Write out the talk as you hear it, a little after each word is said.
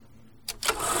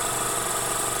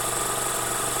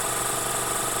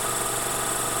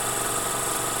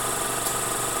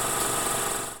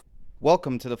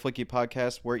Welcome to the Flicky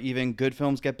Podcast, where even good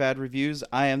films get bad reviews.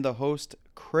 I am the host,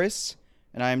 Chris,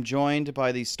 and I am joined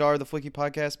by the star of the Flicky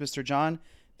Podcast, Mr. John.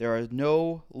 There are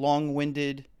no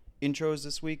long-winded intros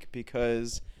this week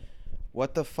because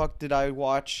what the fuck did I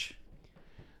watch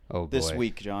this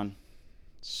week, John?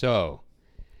 So,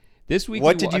 this week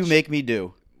what did you make me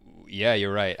do? Yeah,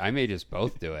 you're right. I made us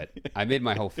both do it. I made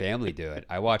my whole family do it.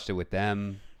 I watched it with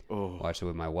them. Watched it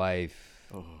with my wife.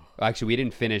 Actually, we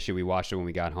didn't finish it. We watched it when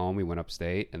we got home. We went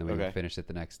upstate, and then we finished it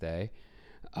the next day.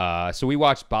 So we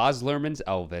watched Baz Luhrmann's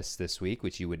Elvis this week,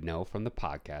 which you would know from the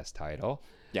podcast title.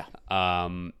 Yeah.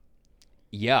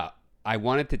 Yeah. I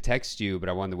wanted to text you, but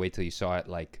I wanted to wait till you saw it.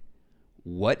 Like,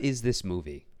 what is this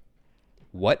movie?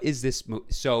 What is this movie?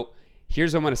 So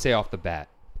here's what I'm going to say off the bat.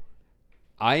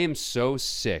 I am so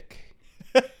sick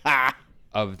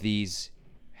of these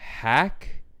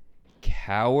hack,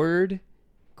 coward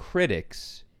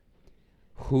critics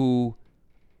who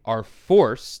are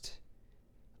forced,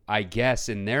 I guess,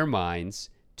 in their minds,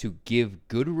 to give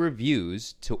good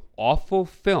reviews to awful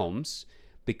films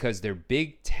because they're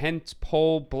big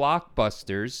tentpole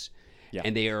blockbusters,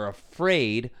 and they are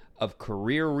afraid of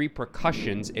career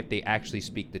repercussions if they actually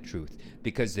speak the truth.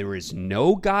 Because there is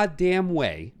no goddamn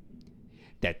way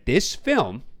that this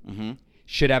film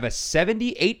should have a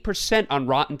 78% on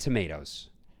Rotten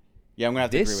Tomatoes. Yeah, I'm going to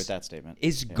have to agree with that statement.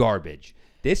 This is garbage.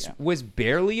 This was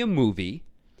barely a movie.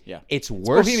 Yeah. It's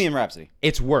worse. Bohemian Rhapsody.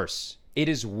 It's worse. It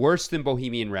is worse than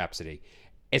Bohemian Rhapsody.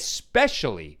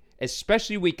 Especially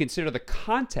when we consider the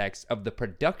context of the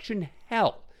production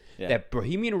hell that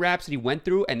Bohemian Rhapsody went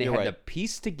through, and they had to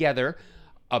piece together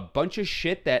a bunch of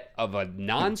shit that of a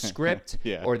non-script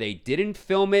or they didn't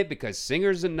film it because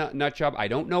singer's a nut job. I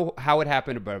don't know how it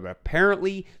happened, but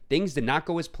apparently things did not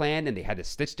go as planned and they had to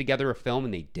stitch together a film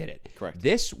and they did it. Correct.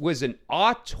 This was an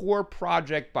auteur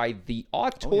project by the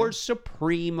auteur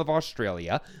supreme of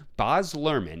Australia, Baz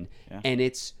Luhrmann, and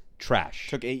it's trash.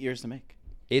 Took 8 years to make.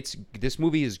 This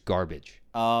movie is garbage.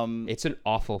 It's an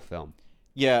awful film.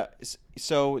 Yeah,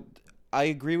 so I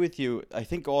agree with you. I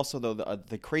think also, though,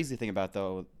 the crazy thing about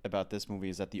this movie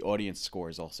is that the audience score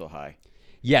is also high.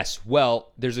 Yes,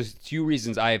 well, there's a few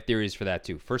reasons. I have theories for that,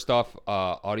 too. First off,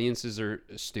 audiences are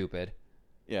stupid.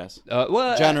 Yes.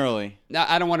 Well, generally.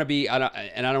 I don't want to be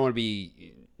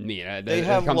mean. They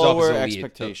have lower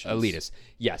expectations. Elitist.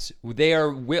 Yes, they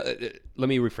are. Let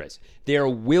me rephrase. They are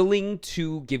willing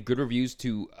to give good reviews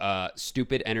to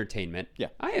stupid entertainment. Yeah.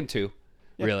 I am too,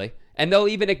 really. And they'll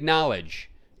even acknowledge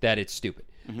that it's stupid.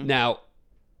 Now,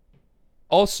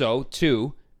 also,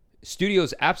 too,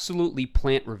 studios absolutely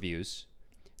plant reviews.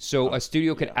 So a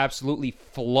studio can absolutely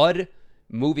flood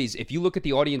movies. If you look at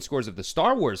the audience scores of the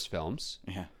Star Wars films,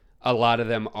 a lot of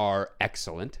them are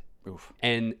excellent. Oof.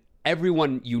 And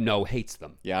everyone you know hates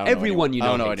them. Yeah, I don't know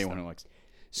anyone who likes them.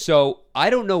 So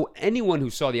I don't know anyone who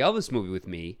saw the Elvis movie with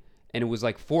me, and it was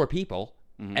like 4 people.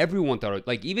 Everyone thought it,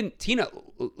 like, even Tina,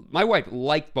 my wife,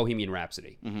 liked Bohemian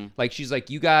Rhapsody. Like, she's like,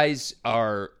 you guys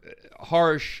are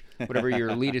harsh, whatever,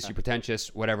 you're elitist, you're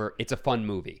pretentious, whatever. It's a fun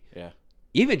movie. Yeah.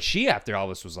 Even she, after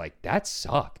Elvis, was like, that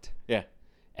sucked. Yeah.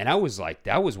 And I was like,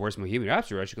 that was worse than Bohemian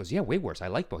Rhapsody. She goes, yeah, way worse. I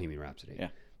like Bohemian Rhapsody. Yeah.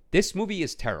 This movie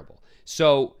is terrible.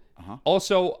 So,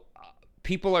 also,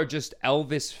 people are just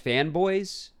Elvis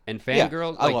fanboys and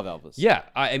fangirls. I love Elvis. Yeah.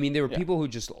 I mean, there were people who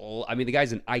just, the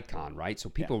guy's an icon, right? So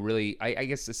people really, I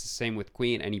guess it's the same with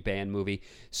Queen, any band movie.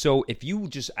 So if you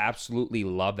just absolutely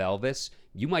love Elvis,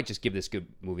 you might just give this good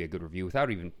movie a good review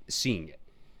without even seeing it.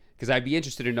 Because I'd be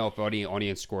interested to know if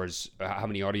audience scores, how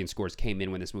many audience scores came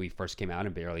in when this movie first came out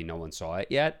and barely no one saw it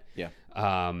yet. Yeah.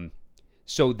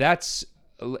 So that's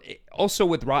also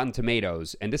with Rotten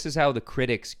Tomatoes, and this is how the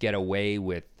critics get away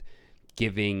with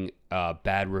giving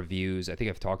bad reviews. I think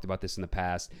I've talked about this in the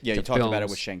past. Yeah, you talked about it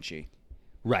with Shang-Chi.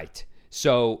 Right.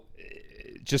 So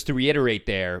just to reiterate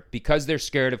there, because they're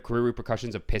scared of career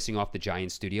repercussions of pissing off the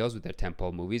giant studios with their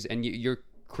tentpole movies, and your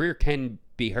career can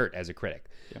be hurt as a critic.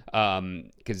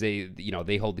 Because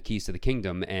they hold the keys to the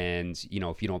kingdom, and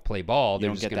if you don't play ball, you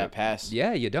don't get that pass.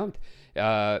 Yeah, you don't.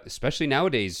 Especially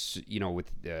nowadays,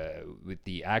 with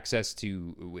the access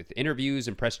to with interviews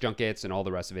and press junkets and all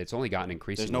the rest of it, it's only gotten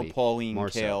increasingly. There's no Pauline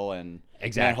Kael and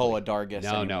Manhola Dargis.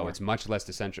 No, it's much less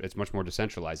it's much more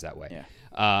decentralized that way.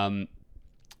 Yeah.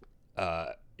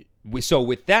 So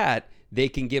with that, they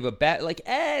can give a bad,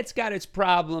 it's got its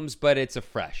problems, but it's a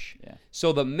fresh. Yeah.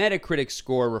 So the Metacritic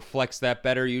score reflects that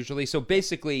better usually. So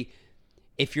basically,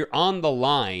 if you're on the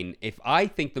line, if I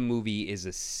think the movie is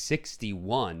a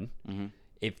 61,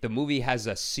 if the movie has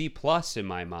a C+ in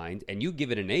my mind, and you give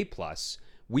it an A+,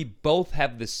 we both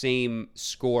have the same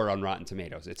score on Rotten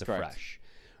Tomatoes. It's a fresh,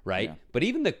 right? Yeah. But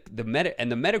even the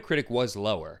Metacritic was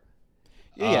lower.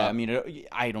 Yeah, I mean,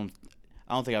 I don't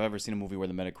think I've ever seen a movie where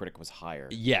the Metacritic was higher.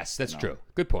 Yes, that's true.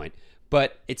 Good point.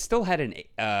 But it still had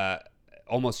an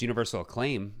almost universal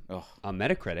acclaim on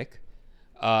Metacritic,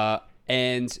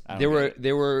 and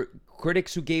there were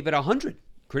critics who gave it 100,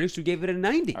 critics who gave it a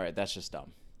 90. All right, that's just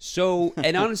dumb. So,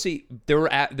 and honestly, there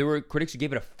were critics who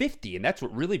gave it a 50, and that's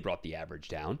what really brought the average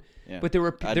down. Yeah. But there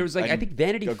was like I think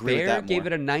Vanity Fair gave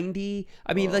it a 90.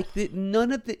 I mean,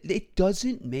 none of it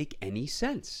doesn't make any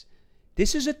sense.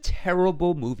 This is a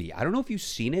terrible movie. I don't know if you've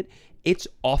seen it. It's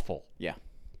awful. Yeah.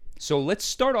 So let's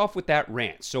start off with that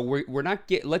rant. So we're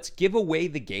not let's give away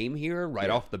the game here right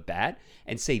off the bat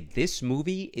and say this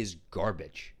movie is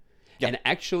garbage. Yeah. And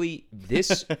actually,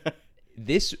 this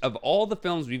of all the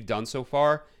films we've done so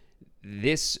far,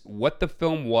 what the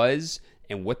film was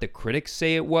and what the critics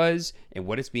say it was and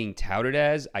what it's being touted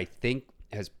as, I think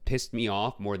has pissed me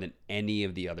off more than any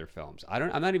of the other films.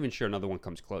 I'm not even sure another one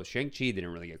comes close. Shang-Chi didn't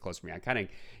really get close to me. I kind of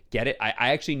get it.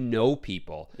 I actually know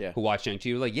people who watch Shang-Chi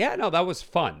who are like, yeah, no, that was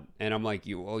fun. And I'm like,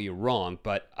 you're wrong.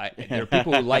 But there are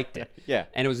people who liked it. Yeah.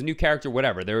 And it was a new character,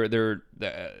 whatever.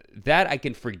 That I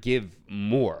can forgive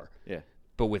more. Yeah.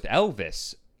 But with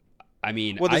Elvis, I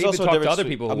mean, I even talked to other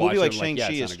people who watched it. A movie like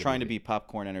Shang-Chi is trying to be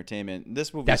popcorn entertainment.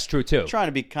 This movie that's true too. Trying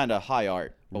to be kind of high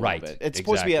art. Right. It's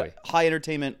supposed to be a high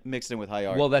entertainment mixed in with high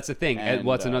art. Well, that's the thing.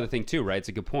 That's another thing too, right? It's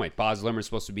a good point. Baz Luhrmann is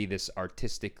supposed to be this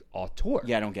artistic auteur.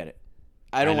 Yeah, I don't get it.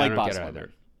 I don't like Baz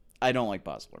Luhrmann. I don't like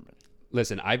Baz Luhrmann.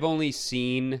 Listen, I've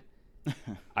seen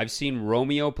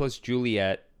Romeo plus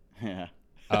Juliet. Yeah.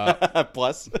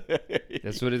 Plus.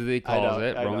 That's what they call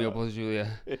it. Romeo plus Juliet.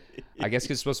 I guess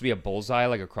it's supposed to be a bullseye,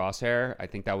 like a crosshair. I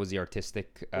think that was the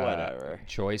artistic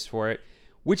choice for it,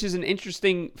 which is an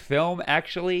interesting film,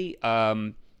 actually.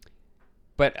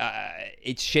 But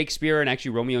it's Shakespeare, and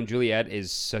actually Romeo and Juliet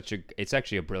is it's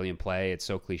actually a brilliant play. It's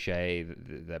so cliche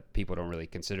that people don't really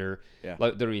consider. Yeah.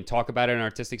 They don't even talk about it in an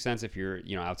artistic sense if you're,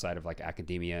 outside of like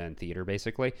academia and theater,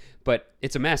 basically. But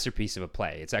it's a masterpiece of a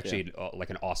play. It's actually like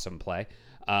an awesome play,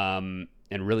 and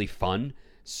really fun.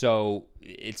 So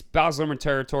it's Baz Luhrmann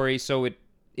territory. So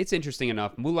it's interesting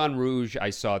enough. Moulin Rouge I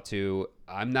saw too.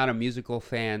 I'm not a musical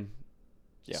fan.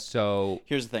 Yeah. So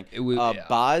here's the thing.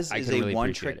 Baz is a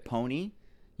one-trick pony.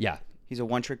 Yeah. He's a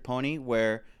one-trick pony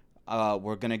where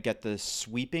we're going to get the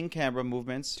sweeping camera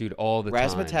movements. Dude, all the time.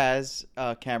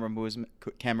 Razzmatazz camera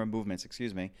movements,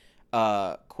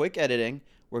 quick editing.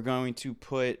 We're going to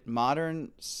put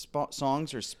modern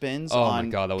songs or spins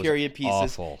on period pieces.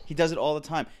 Awful. He does it all the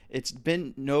time.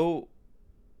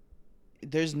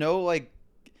 There's no like,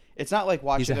 it's not like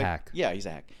watching. He's a hack. Yeah, he's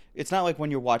a hack. It's not like when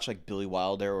you watch like Billy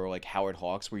Wilder or like Howard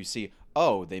Hawks where you see,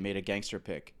 they made a gangster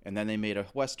pick, and then they made a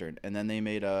Western, and then they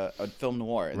made a film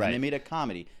noir, and then they made a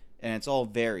comedy, and it's all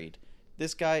varied.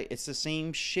 This guy, it's the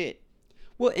same shit.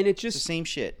 Well, and it's just the same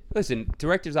shit. Listen,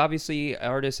 directors, obviously,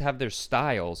 artists have their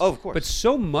styles. Oh, of course. But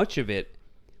so much of it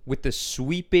with the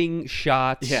sweeping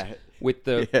shots, with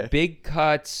the big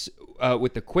cuts,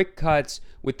 with the quick cuts,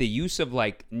 with the use of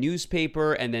like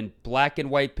newspaper and then black and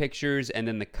white pictures and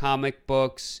then the comic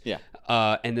books,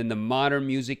 and then the modern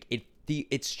music.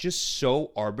 It's just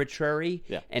so arbitrary,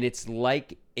 and it's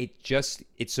like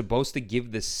it's supposed to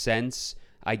give the sense,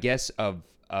 I guess, of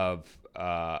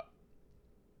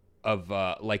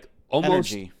like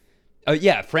almost energy.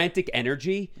 Frantic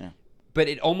energy. Yeah. But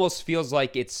it almost feels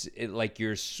like like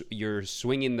you're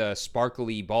swinging the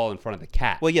sparkly ball in front of the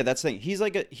cat. Well, yeah, that's the thing.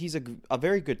 He's a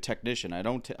very good technician. I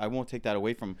won't take that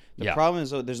away from him. The problem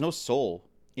is there's no soul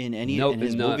in in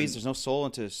his movies. There's no soul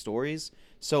into his stories.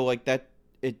 So like that,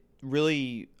 it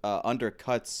really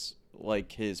undercuts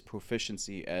like his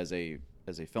proficiency as a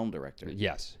film director.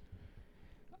 Yes,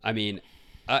 I mean,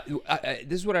 this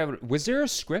is what was there a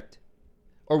script?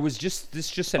 Or was this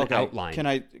just an outline? Can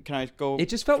I go? It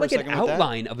just felt like an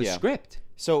outline of a script.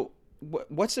 So,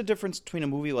 what's the difference between a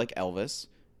movie like Elvis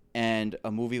and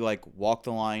a movie like Walk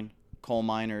the Line, Coal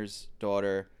Miner's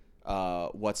Daughter,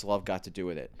 What's Love Got to Do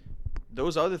with It?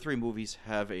 Those other three movies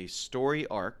have a story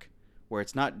arc where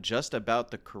it's not just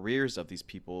about the careers of these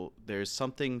people. There's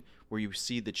something where you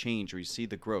see the change or you see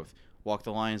the growth. Walk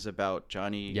the Line is about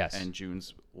Johnny and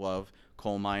June's love.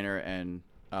 Coal Miner and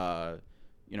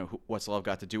What's Love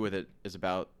Got to Do with It is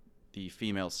about the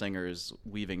female singers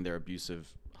leaving their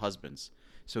abusive husbands.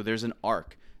 So there's an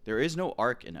arc. There is no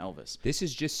arc in Elvis. This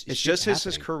is just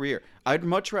his career. I'd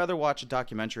much rather watch a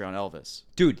documentary on Elvis.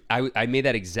 Dude, I made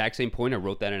that exact same point. I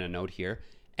wrote that in a note here.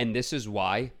 And this is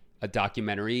why a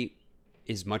documentary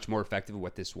is much more effective at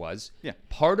what this was. Yeah.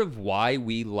 Part of why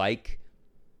we like,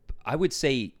 I would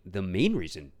say the main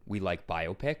reason we like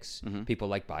biopics, people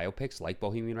like biopics, like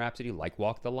Bohemian Rhapsody, like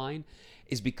Walk the Line,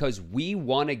 is because we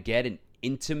want to get an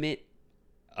intimate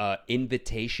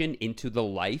invitation into the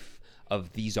life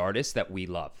of these artists that we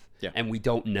love, and we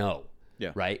don't know.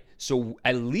 Yeah. Right. So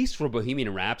at least for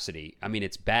Bohemian Rhapsody, I mean,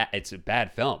 it's bad. It's a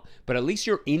bad film, but at least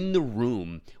you're in the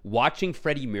room watching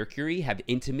Freddie Mercury have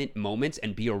intimate moments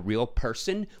and be a real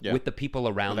person with the people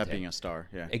around Without him. being a star.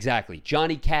 Yeah. Exactly.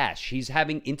 Johnny Cash, he's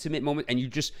having intimate moments, and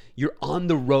you're on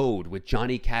the road with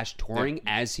Johnny Cash touring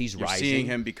as he's rising. Seeing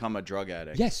him become a drug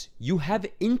addict. Yes, you have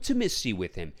intimacy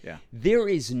with him. Yeah. There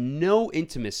is no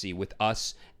intimacy with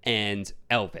us and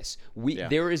Elvis.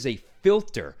 There is a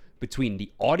filter between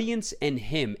the audience and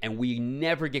him, and we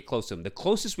never get close to him. The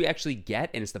closest we actually get,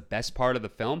 and it's the best part of the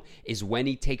film, is when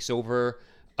he takes over,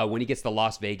 when he gets the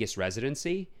Las Vegas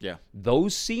residency. Yeah.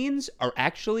 Those scenes are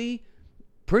actually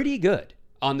pretty good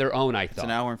on their own, I thought. It's an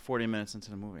hour and 40 minutes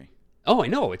into the movie. Oh, I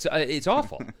know. It's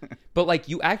awful. But like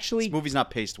you actually... This movie's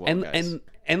not paced well, guys.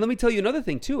 And let me tell you another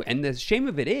thing, too. And the shame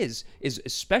of it is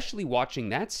especially watching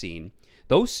that scene,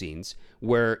 those scenes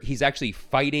where he's actually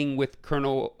fighting with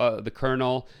the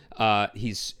colonel.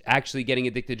 He's actually getting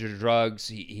addicted to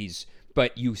drugs.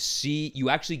 But you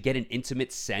actually get an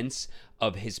intimate sense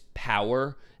of his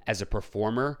power as a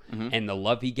performer and the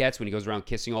love he gets when he goes around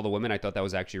kissing all the women. I thought that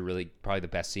was actually really probably the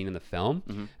best scene in the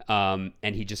film.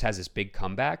 And he just has this big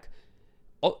comeback.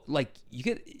 Oh, like you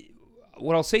get.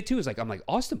 What I'll say too is I'm like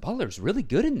Austin Butler's really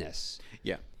good in this.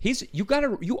 Yeah.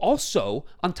 You also,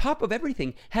 on top of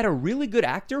everything, had a really good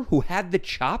actor who had the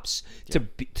chops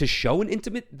to show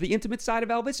the intimate side of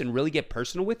Elvis and really get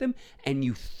personal with him, and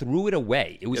you threw it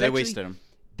away. It was they wasted him.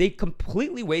 They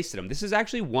completely wasted him. This is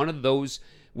actually one of those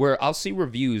where I'll see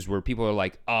reviews where people are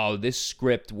like, "Oh, this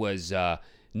script was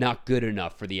not good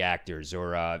enough for the actors,"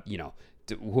 or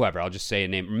whoever. I'll just say a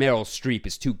name. Meryl Streep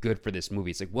is too good for this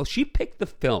movie. It's like, well, she picked the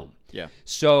film. Yeah.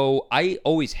 So I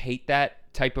always hate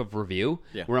that type of review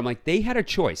where I'm like, they had a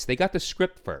choice. They got the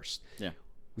script first. Yeah.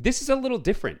 This is a little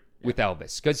different with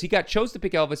Elvis because he got chose to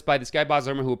pick Elvis by this guy, Baz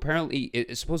Luhrmann, who apparently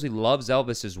supposedly loves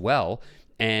Elvis as well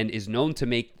and is known to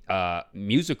make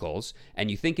musicals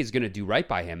and you think is going to do right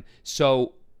by him.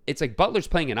 So it's like Butler's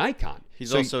playing an icon.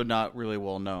 He's also not really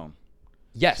well known.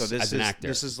 Yes, so as an actor.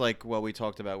 This is like what we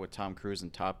talked about with Tom Cruise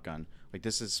and Top Gun. Like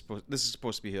this is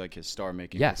supposed to be like his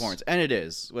star-making performance, and it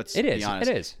is. Let's be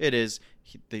honest. It is.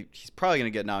 He's probably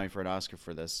going to get nominated for an Oscar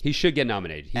for this. He should get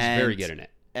nominated. He's very good in it,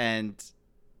 and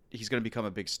he's going to become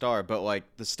a big star. But like,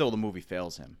 the movie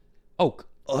fails him. Oh,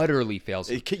 utterly fails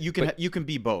him. You can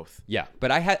be both. Yeah,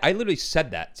 but I literally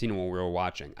said that scene when we were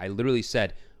watching. I literally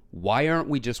said, "Why aren't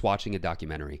we just watching a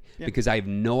documentary?" Yeah. Because I have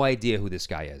no idea who this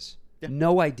guy is. Yeah.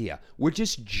 No idea. We're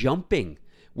just jumping.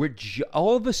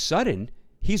 All of a sudden,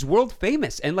 he's world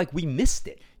famous, and like we missed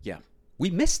it. Yeah, we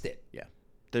missed it. Yeah,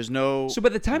 there's no. So by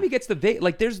the time he gets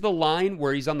there's the line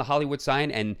where he's on the Hollywood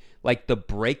sign, and like the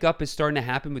breakup is starting to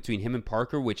happen between him and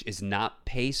Parker, which is not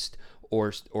paced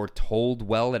or told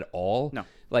well at all. No,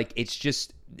 like it's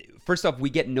just first off, we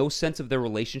get no sense of their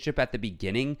relationship at the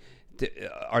beginning.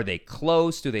 Are they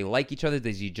close? Do they like each other?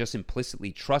 Does he just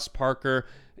implicitly trust Parker?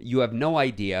 You have no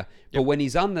idea. But when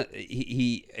he's on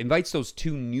he invites those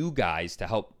two new guys to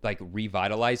help like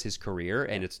revitalize his career,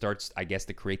 and it starts, I guess,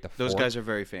 to create the. Those guys are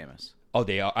very famous. Oh,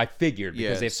 they are. I figured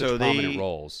because they have such prominent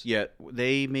roles. Yeah,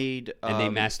 they made and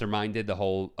they masterminded the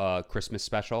whole Christmas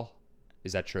special.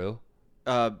 Is that true?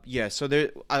 Yeah. So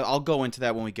I'll go into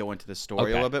that when we go into the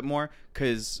story a little bit more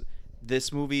because.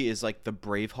 This movie is like the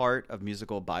Braveheart of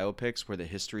musical biopics where the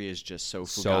history is just so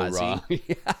fugazi. So wrong.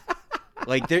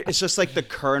 Like it's just like the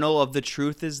kernel of the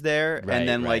truth is there. Right, and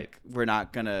then like we're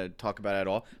not going to talk about it at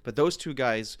all. But those two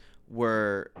guys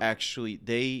were actually,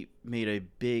 they made a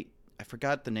big, I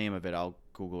forgot the name of it. I'll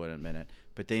Google it in a minute.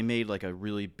 But they made like a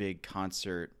really big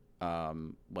concert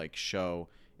like show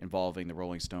involving the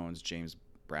Rolling Stones, James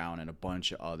Brown, and a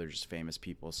bunch of other just famous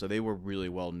people. So they were really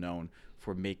well known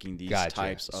for making these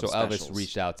types of specials. Elvis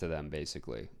reached out to them,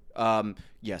 basically.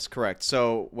 Yes, correct.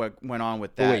 So what went on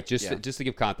with that? But wait, just to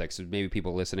give context, so maybe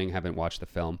people listening haven't watched the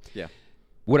film. Yeah.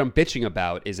 What I'm bitching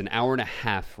about is an hour and a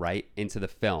half, right, into the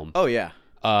film. Oh, yeah.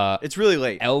 It's really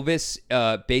late. Elvis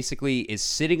basically is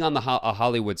sitting on a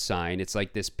Hollywood sign. It's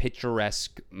like this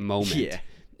picturesque moment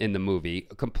in the movie,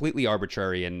 completely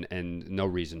arbitrary and no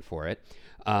reason for it.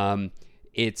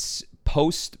 It's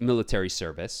post-military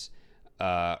service.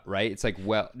 Right? It's like,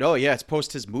 no, yeah, it's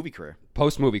post his movie career.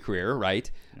 Post-movie career, right?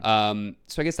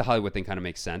 So I guess the Hollywood thing kind of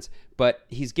makes sense. But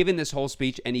he's given this whole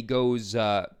speech, and he goes,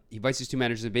 he invites his two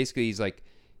managers, and basically he's like,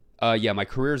 yeah, my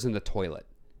career's in the toilet.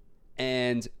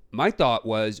 And my thought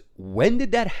was, when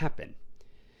did that happen?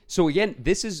 So again,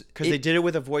 this is... Because they did it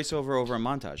with a voiceover over a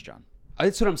montage, John.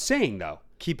 That's what I'm saying, though.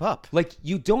 keep up. Like,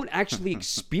 you don't actually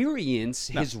experience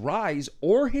his rise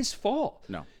or his fall.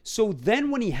 No. So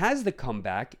then when he has the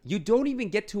comeback, you don't even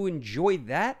get to enjoy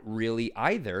that really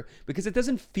either, because it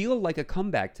doesn't feel like a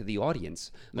comeback to the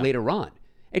audience later on.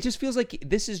 It just feels like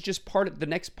this is just part of the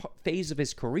next phase of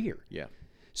his career. Yeah.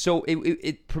 So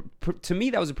to me,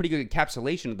 that was a pretty good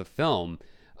encapsulation of the film,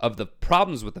 of the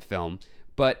problems with the film.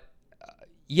 But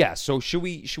yeah, so should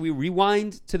we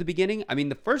rewind to the beginning? I mean,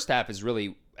 the first half is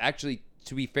really, actually,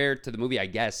 to be fair to the movie, I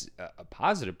guess, a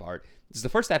positive part is the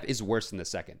first half is worse than the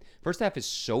second. First half is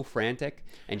so frantic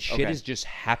and shit is just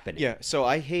happening. Yeah, so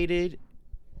I hated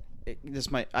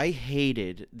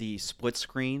the split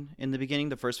screen in the beginning,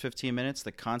 the first 15 minutes,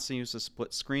 the constant use of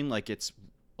split screen, like it's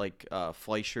like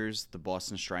Fleischer's The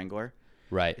Boston Strangler.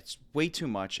 Right. It's way too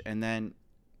much, and then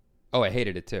I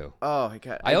hated it too. Oh my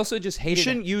god! I also just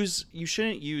hated. You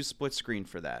shouldn't use split screen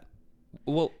for that.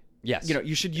 Well, yes.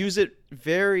 You should use it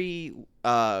very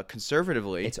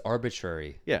conservatively. It's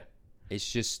arbitrary. Yeah. It's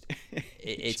just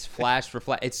it's flash for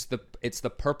flash. It's the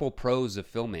purple prose of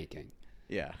filmmaking.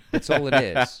 Yeah. That's all it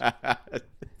is.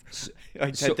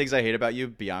 Like 10 things I hate about you,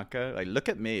 Bianca. Like, look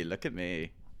at me.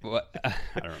 What? I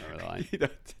don't remember the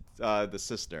line. The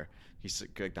sister. He's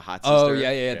like the hot sister. Oh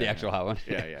yeah, the actual hot one.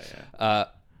 Yeah.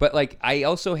 But like, I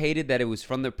also hated that it was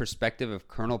from the perspective of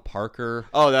Colonel Parker.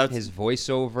 Oh, that's his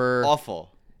voiceover. Awful.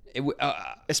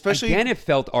 Especially again, it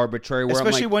felt arbitrary.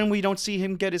 Especially when we don't see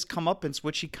him get his comeuppance,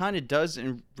 which he kind of does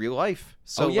in real life.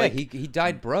 So he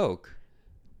died broke.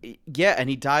 Yeah, and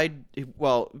he died.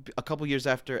 Well, a couple years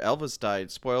after Elvis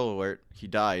died. Spoiler alert: he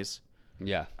dies.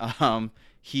 Yeah.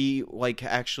 He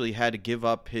actually had to give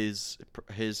up his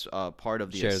part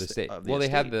of the share of the state. Well, they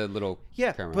had the little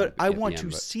but I want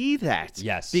to see that.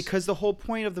 Yes, because the whole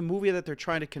point of the movie that they're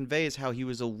trying to convey is how he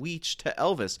was a leech to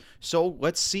Elvis. So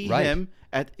let's see him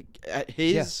at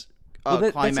his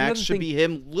climax should be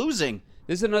him losing.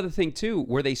 This is another thing too,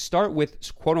 where they start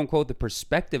with quote unquote the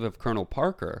perspective of Colonel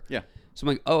Parker. Yeah. So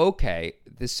I'm like, oh, okay,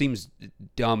 this seems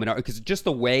dumb, because just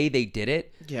the way they did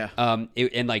it. Yeah.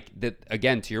 And like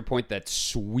again, to your point, that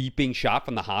sweeping shot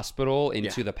from the hospital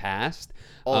into the past.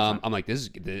 I'm like, this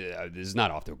is not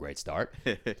off to a great start.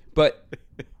 But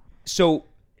so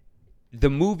the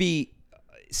movie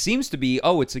seems to be,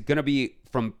 it's going to be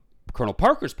from Colonel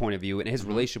Parker's point of view and his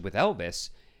relationship with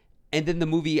Elvis, and then the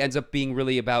movie ends up being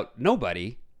really about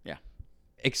nobody. Yeah.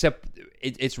 Except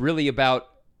it's really about.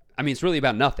 I mean, it's really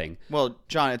about nothing. Well,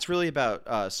 John, it's really about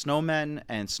snowmen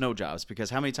and snow jobs, because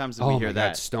how many times did we hear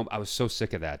that? I was so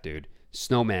sick of that, dude.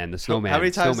 Snowman, the snowman. How many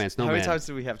times? Snowman. How many times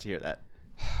did we have to hear that?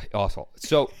 Awful.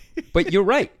 So, but you're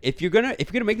right. If you're gonna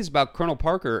make this about Colonel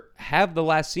Parker, have the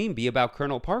last scene be about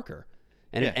Colonel Parker,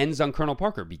 and it ends on Colonel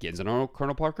Parker, begins on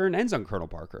Colonel Parker, and ends on Colonel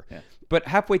Parker. Yeah. But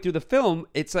halfway through the film,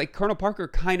 it's like Colonel Parker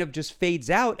kind of just fades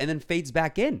out and then fades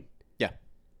back in. Yeah.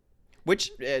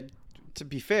 Which. To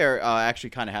be fair, actually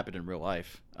kind of happened in real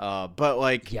life.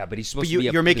 But he's supposed to be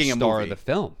the star of the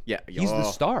film. Yeah, he's the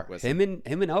star. Him and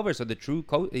Elvis are the true.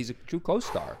 He's a true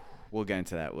co-star. We'll get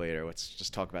into that later. Let's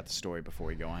just talk about the story before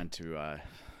we go on to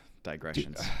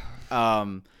digressions.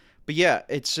 But yeah,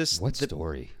 it's just what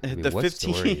story? I mean, what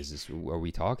story is this? Are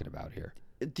we talking about here?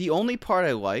 The only part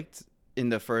I liked in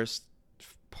the first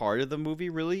part of the movie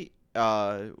really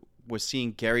was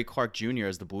seeing Gary Clark Jr.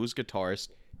 as the blues guitarist.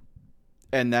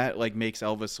 And that makes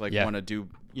Elvis want to do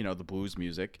the blues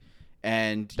music,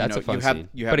 and that's a fun scene.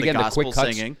 You have again, the gospel quick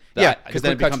cuts, singing, because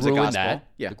then it becomes a gospel. That.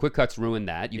 Yeah, the quick cuts ruined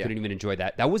that. You couldn't even enjoy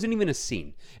that. That wasn't even a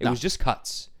scene. It was just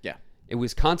cuts. Yeah, it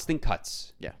was constant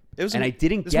cuts. Yeah, it was. And I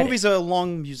didn't this get movie's a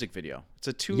long music video. It's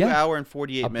a 2 hour and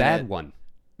 48 minute bad one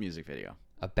music video.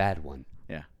 A bad one.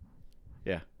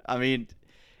 Yeah. I mean,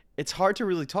 it's hard to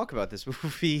really talk about this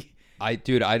movie. You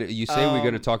say we're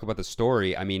going to talk about the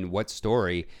story. I mean, what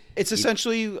story? It's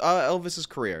essentially Elvis's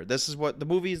career. This is what the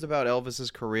movie is about: Elvis's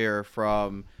career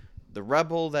from the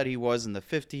rebel that he was in the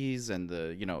 50s, and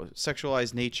the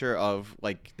sexualized nature of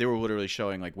they were literally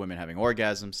showing women having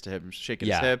orgasms to him shaking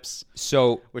his hips.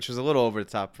 So, which was a little over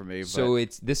the top for me. So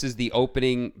this is the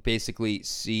opening basically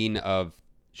scene of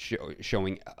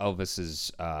showing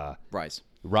Elvis's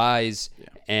rise,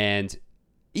 and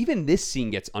even this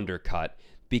scene gets undercut.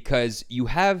 Because you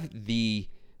have the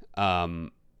voiceover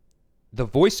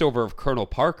of Colonel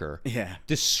Parker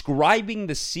describing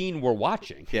the scene we're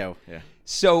watching. Yeah.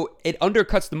 So it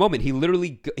undercuts the moment. He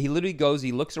literally goes,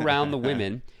 he looks around the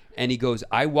women, and he goes,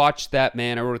 I watched that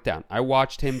man, I wrote it down. I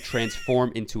watched him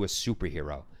transform into a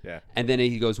superhero. Yeah. And then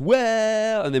he goes,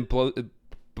 well, and then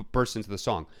bursts into the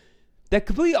song. that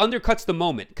completely undercuts the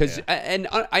moment. Because, and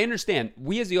I understand,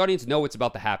 we as the audience know what's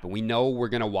about to happen. We know we're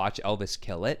going to watch Elvis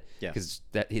kill it because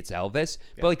it's Elvis.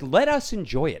 But, like, let us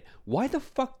enjoy it. Why the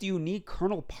fuck do you need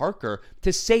Colonel Parker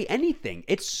to say anything?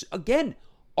 It's, again,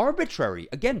 arbitrary.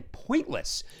 Again,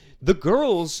 pointless. The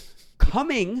girls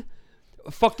coming...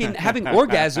 fucking having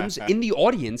orgasms in the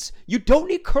audience. You don't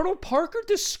need Colonel Parker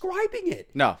describing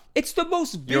it. No. It's the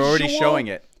most visual. You're already showing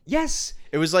it. Yes.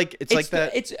 It was like, it's like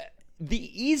that. It's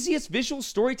the easiest visual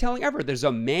storytelling ever. There's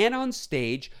a man on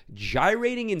stage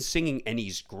gyrating and singing, and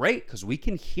he's great because we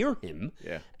can hear him.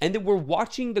 Yeah. And then we're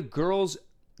watching the girls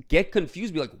get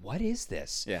confused, be like, what is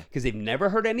this? Yeah. Because they've never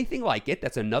heard anything like it.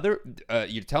 That's another,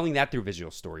 you're telling that through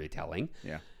visual storytelling.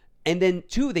 Yeah. And then,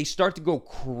 two, they start to go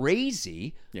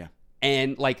crazy. Yeah.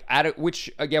 And like,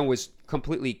 which again was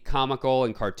completely comical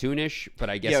and cartoonish,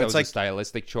 but I guess that was like a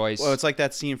stylistic choice. Well, it's like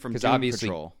that scene from Doom obviously,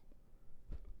 Patrol,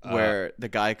 where the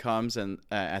guy comes and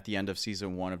at the end of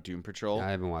season 1 of Doom Patrol.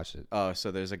 I haven't watched it. Oh, so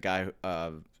there's a guy,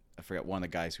 I forget, one of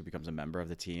the guys who becomes a member of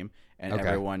the team, and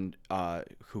everyone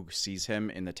who sees him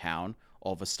in the town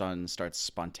all of a sudden starts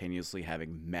spontaneously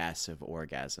having massive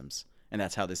orgasms, and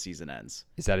that's how the season ends.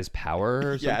 Is that his power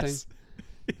or something? Yes.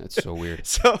 That's so weird.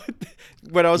 So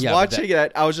when I was watching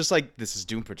it, I was just like, this is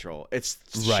Doom Patrol. It's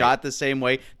shot the same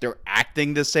way. They're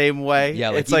acting the same way. Yeah,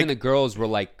 like it's even the girls were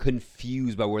like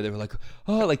confused by where they were like,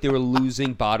 oh, like they were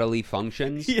losing bodily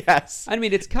functions. Yes. I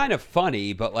mean, it's kind of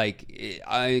funny, but like,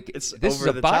 this is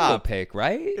a biopic,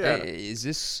 right? Yeah. Is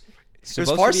this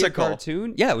supposed to be a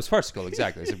cartoon? Yeah, it was farcical.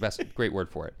 Exactly. It's the best, great word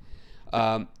for it.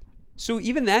 So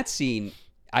even that scene,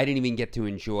 I didn't even get to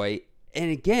enjoy.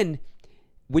 And again,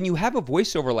 when you have a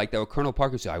voiceover like that, where Colonel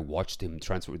Parker said, I watched him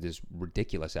transform with this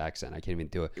ridiculous accent. I can't even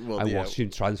do it. Well, I watched him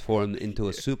transform into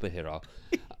a superhero.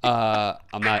 I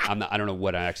don't know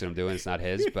what accent I'm doing. It's not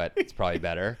his, but it's probably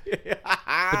better.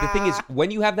 But the thing is, when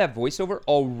you have that voiceover,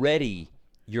 already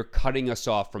you're cutting us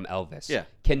off from Elvis. Yeah.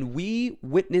 Can we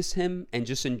witness him and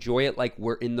just enjoy it like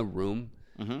we're in the room?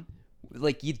 Mm-hmm.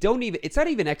 Like it's not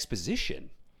even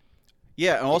exposition.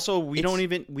 Yeah, and also you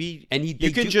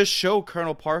can just show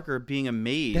Colonel Parker being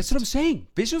amazed. That's what I'm saying.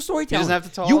 Visual storytelling. He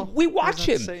doesn't have to talk. We watch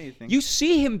him. You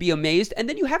see him be amazed, and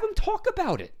then you have him talk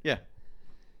about it. Yeah.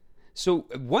 So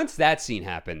once that scene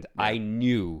happened, I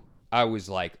knew, I was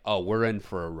like, oh, we're in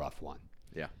for a rough one.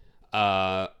 Yeah.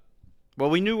 Well,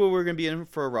 we knew we were going to be in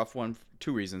for a rough one for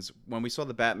 2 reasons. When we saw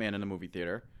the Batman in the movie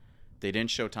theater, they didn't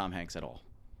show Tom Hanks at all.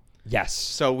 Yes.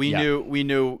 So we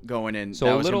knew going in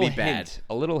that was going to be bad.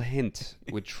 A little hint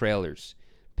with trailers.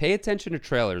 Pay attention to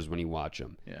trailers when you watch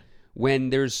them. Yeah. When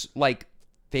there's like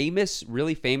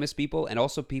really famous people, and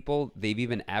also people they've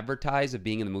even advertised of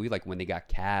being in the movie, like when they got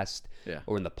cast,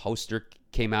 or when the poster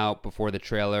came out before the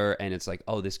trailer, and it's like,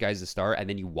 oh, this guy's the star, and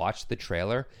then you watch the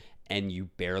trailer and you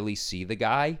barely see the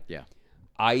guy. Yeah.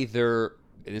 Either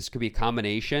this could be a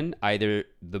combination. Either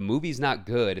the movie's not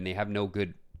good and they have no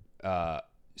good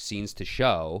scenes to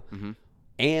show,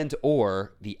 and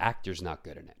or the actor's not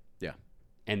good in it. Yeah.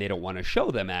 And they don't want to show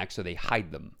them act, so they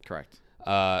hide them. Correct.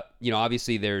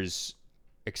 Obviously there's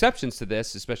exceptions to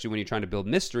this, especially when you're trying to build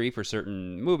mystery for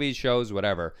certain movies, shows,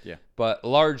 whatever. Yeah. But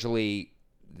largely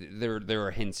there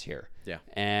are hints here. Yeah.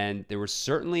 And there was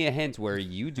certainly a hint where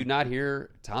you do not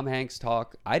hear Tom Hanks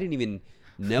talk. I didn't even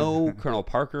know Colonel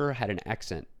Parker had an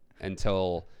accent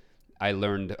until I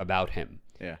learned about him.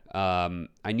 Yeah.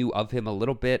 I knew of him a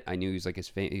little bit. I knew he was like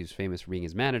he was famous for being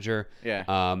his manager. Yeah.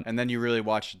 And then you really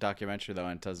watch the documentary though,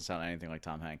 and it doesn't sound anything like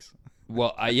Tom Hanks.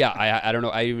 Well, I don't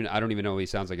know. I don't even know what he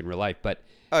sounds like in real life. But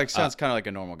it sounds kind of like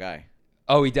a normal guy.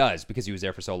 Oh, he does, because he was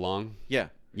there for so long. Yeah.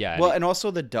 Yeah. Well, and also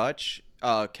the Dutch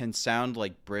can sound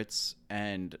like Brits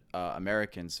and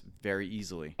Americans very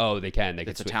easily. Oh, they can.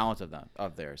 It's a talent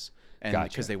of theirs, and Gotcha.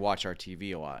 because they watch our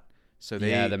TV a lot. So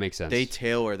that makes sense. They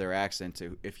tailor their accent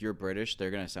to, if you're British, they're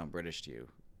gonna sound British to you.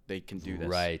 They can do this.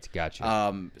 Right.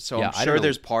 Gotcha. So I'm sure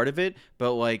there's part of it,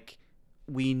 but like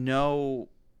we know,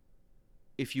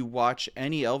 if you watch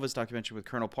any Elvis documentary with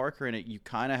Colonel Parker in it, you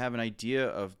kind of have an idea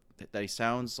of that he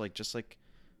sounds like just like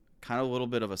kind of a little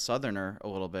bit of a Southerner, a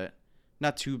little bit,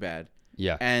 not too bad.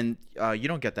 Yeah. And you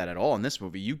don't get that at all in this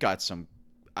movie. You got some.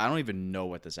 I don't even know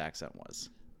what this accent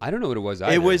was. I don't know what it was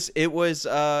either. It was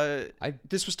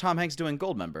this was Tom Hanks doing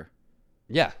Goldmember.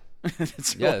 Yeah.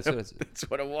 That's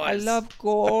what it was. I love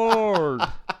gold.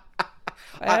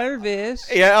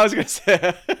 Elvis. Yeah, I was going to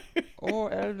say. Oh,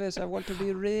 Elvis, I want to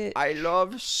be rich. I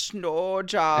love snow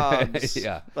jobs.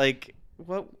 Yeah. Like,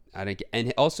 what?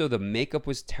 And also the makeup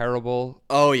was terrible.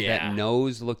 Oh, yeah. That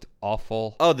nose looked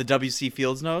awful. Oh, the W.C.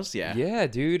 Fields nose? Yeah. Yeah,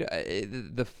 dude.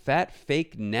 The fat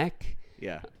fake neck.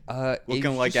 Yeah. It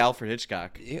Looking was like just- Alfred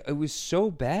Hitchcock. It was so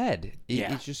bad.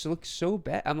 Yeah. It just looked so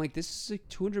bad. I'm like, this is a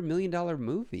 $200 million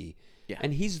movie. Yeah.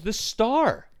 And he's the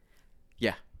star.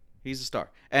 Yeah. He's a star.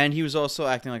 And he was also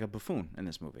acting like a buffoon in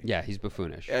this movie. Yeah, he's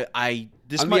buffoonish. I'm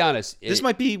gonna be honest, This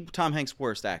might be Tom Hanks'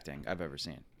 worst acting I've ever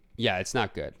seen. Yeah, it's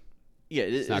not good. Yeah,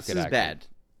 it's not good acting. bad.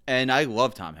 And I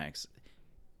love Tom Hanks.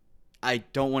 I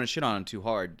don't want to shit on him too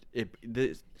hard.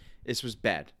 This was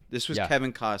bad. This was Yeah.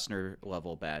 Kevin Costner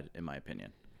level bad, in my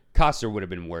opinion. Costner would have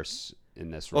been worse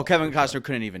in this role. Well, Kevin for Costner sure.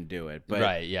 couldn't even do it. But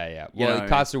Right, yeah. You know Well, what I mean?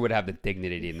 Costner would have the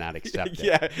dignity to not accept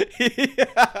it.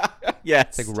 yeah.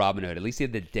 Yes. It's like Robin Hood. At least he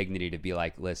had the dignity to be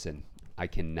like, listen, I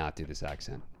cannot do this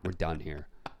accent. We're done here.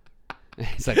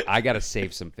 It's like, I got to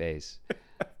save some face.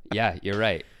 Yeah, you're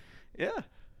right.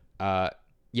 Yeah.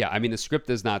 Yeah, I mean, the script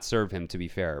does not serve him, to be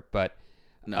fair. But,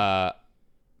 No.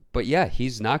 but yeah,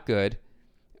 he's not good.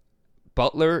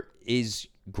 Butler is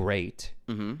great.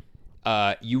 Mm-hmm.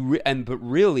 But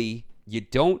really, you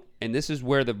don't, and this is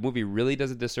where the movie really does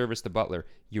a disservice to Butler.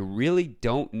 You really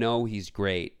don't know he's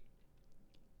great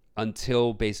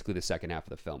until basically the second half of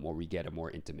the film, where we get a more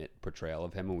intimate portrayal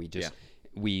of him, and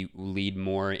we lead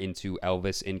more into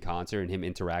Elvis in concert and him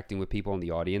interacting with people in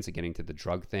the audience and getting to the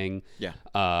drug thing.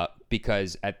 Yeah.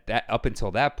 Because up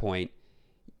until that point,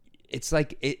 it's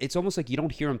like it's almost like you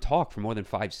don't hear him talk for more than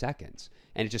 5 seconds,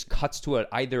 and it just cuts to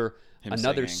either Him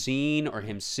another singing. scene or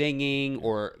him singing,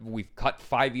 or we've cut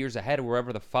 5 years ahead or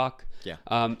wherever the fuck. Yeah.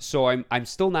 So I'm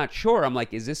still not sure. I'm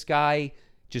like, is this guy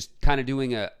just kind of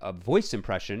doing a voice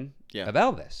impression of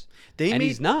Elvis?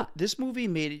 He's not. This movie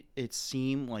made it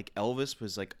seem like Elvis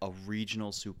was like a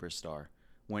regional superstar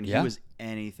when he Yeah. was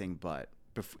anything but.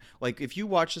 Like, if you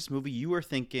watch this movie, you are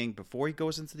thinking, before he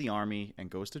goes into the army and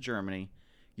goes to Germany,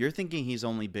 you're thinking he's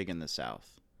only big in the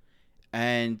South.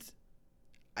 And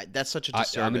that's such a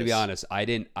disservice. I'm going to be honest.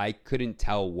 I couldn't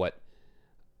tell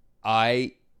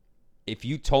if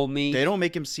you told me. They don't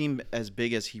make him seem as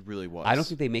big as he really was. I don't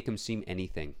think they make him seem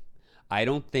anything. I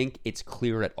don't think it's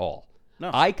clear at all.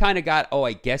 No. I kind of got,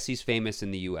 I guess he's famous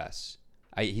in the U.S.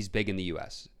 He's big in the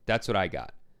U.S. That's what I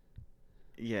got.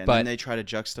 Yeah, and But- then they try to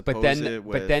juxtapose it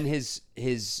with... But then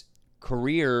his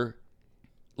career,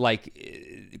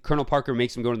 like Colonel Parker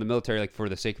makes him go into the military, like for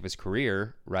the sake of his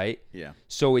career, right? Yeah.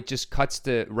 So it just cuts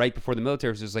to right before the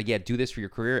military. So it's like, yeah, do this for your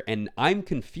career, and I'm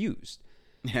confused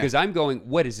because I'm going,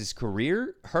 what is his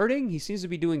career hurting? He seems to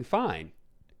be doing fine.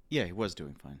 Yeah, he was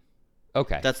doing fine.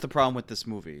 Okay, That's the problem with this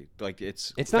movie. Like,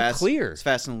 it's not clear. It's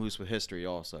fast and loose with history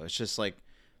also. It's just like...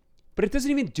 but it doesn't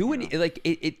even do any like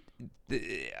it.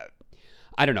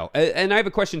 I don't know, and I have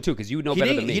a question too because you know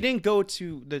better than me. He didn't go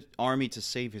to the army to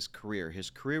save his career. His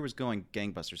career was going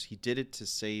gangbusters. He did it to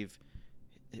save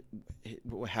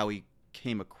how he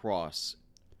came across.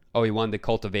 Oh, he wanted to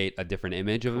cultivate a different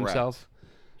image of Correct. himself.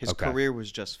 His Okay. career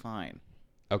was just fine.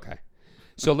 Okay,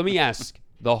 so let me ask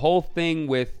the whole thing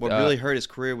with What really hurt his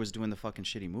career was doing the fucking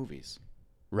shitty movies.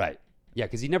 right? Yeah,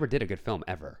 because he never did a good film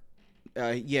ever.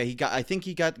 Yeah, I think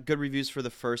he got good reviews for the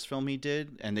first film he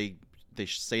did, and they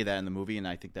say that in the movie, and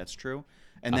I think that's true.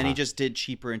 And then he just did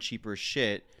cheaper and cheaper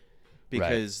shit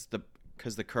because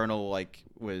the Colonel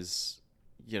was,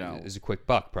 It was a quick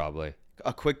buck, probably.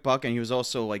 a quick buck, and he was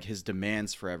also like his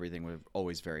demands for everything were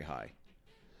always very high.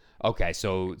 Okay,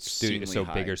 so Obscenely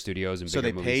high. bigger studios and So bigger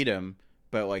they movies. paid him,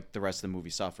 but like the rest of the movie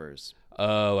suffers.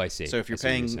 Oh, I see. So if you're I see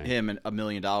what paying saying. him $1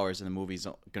 million and the movie's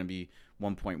going to be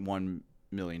 $1.1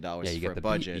 million yeah, you for get a the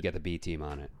budget, you get the B team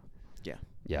on it. yeah.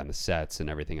 Yeah, and the sets and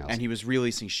everything else. And he was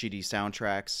releasing shitty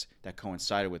soundtracks that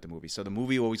coincided with the movie. So the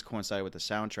movie always coincided with the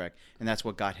soundtrack, and that's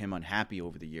what got him unhappy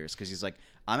over the years because he's like,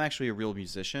 I'm actually a real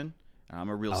musician, and I'm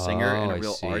a real singer and a I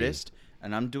real see. artist,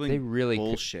 and I'm doing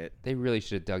bullshit. They really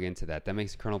should have dug into that. That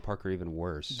makes Colonel Parker even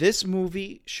worse. This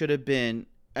movie should have been,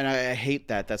 and I hate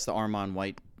that. That's the Armand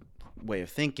White way of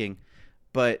thinking.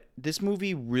 But this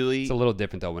movie really... It's a little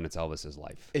different, though, when it's Elvis's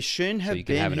life. It shouldn't have So you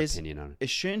can been have an his opinion on it. It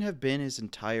shouldn't have been his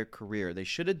entire career. They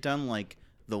should have done like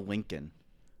the Lincoln,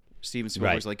 Steven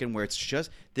Spielberg's Right. Lincoln, where it's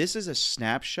just this is a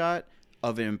snapshot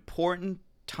of an important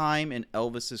time in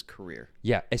Elvis's career.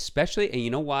 Yeah, especially, and you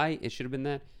know why it should have been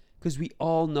that? Because we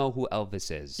all know who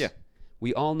Elvis is. Yeah.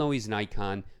 We all know he's an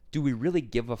icon. Do we really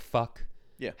give a fuck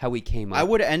Yeah. how he came up? I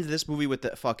would have ended this movie with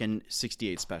the fucking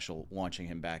 68 special launching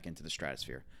him back into the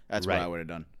stratosphere. That's Right. what I would have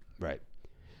done. Right.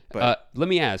 But Let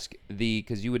me ask,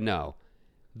 because you would know,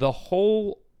 the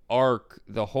whole arc,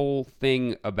 the whole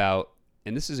thing about,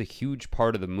 and this is a huge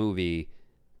part of the movie,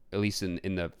 at least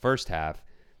in the first half,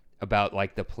 about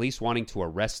like the police wanting to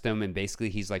arrest him, and basically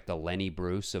he's like the Lenny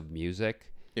Bruce of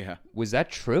music. yeah. Was that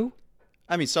true?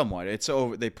 I mean, somewhat. It's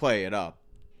over. They play it up.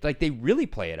 Like they really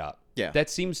play it up. Yeah. That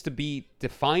seems to be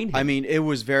define him. I mean, it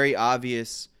was very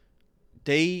obvious.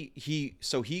 He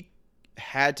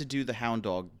had to do the hound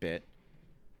dog bit.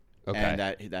 Okay. And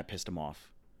that pissed him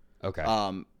off. Okay.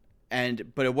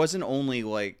 But it wasn't only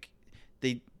like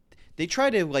they try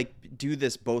to like do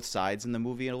this both sides in the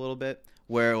movie a little bit,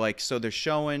 where like so they're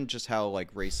showing just how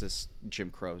like racist Jim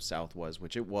Crow South was,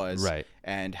 which it was, right?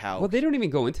 And how well they don't even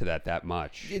go into that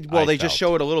much. They just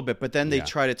show it a little bit, but then they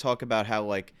try to talk about how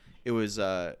like it was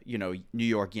New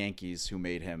York Yankees who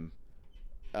made him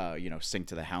sing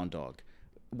to the hound dog,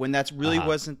 when that's really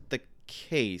wasn't the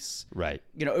case, right?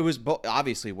 It was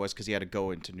obviously was because he had to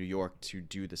go into New York to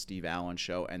do the Steve Allen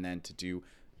show and then to do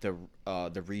the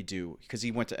redo, because he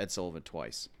went to Ed Sullivan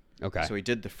twice. Okay. So he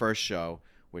did the first show,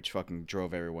 which fucking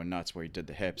drove everyone nuts, where he did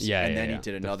the hips. Yeah, and then he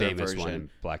did another the famous version one in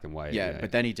black and white. Yeah,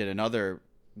 but then he did another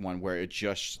one where it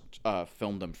just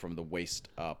filmed him from the waist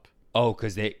up. Oh,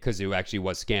 because it actually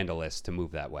was scandalous to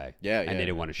move that way. Yeah, and they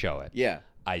didn't want to show it. Yeah,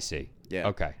 I see. Yeah.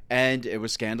 Okay. And it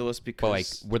was scandalous because... But, like,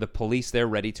 were the police there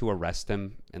ready to arrest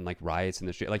him and, like, riots in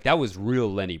the street? Like, that was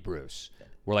real Lenny Bruce.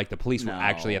 Where, like, the police were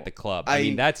actually at the club. I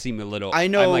mean, that seemed a little... I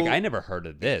know... I'm like, I never heard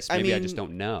of this. Maybe I just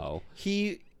don't know.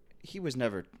 He was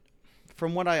never...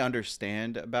 From what I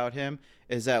understand about him,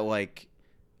 is that, like,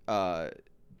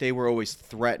 they were always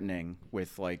threatening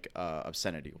with, like,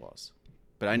 obscenity laws.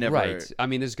 But I never... Right. I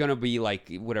mean, there's going to be,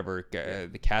 like, whatever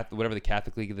the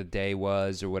Catholic League of the Day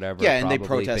was or whatever. Yeah, and they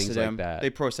protested him. Like that. They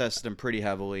protested him pretty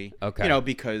heavily. Okay.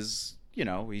 Because,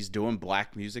 he's doing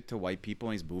black music to white people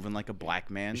and he's moving like a black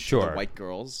man to the white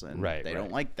girls. And they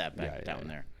don't like that down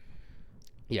there.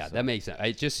 Yeah, so. That makes sense.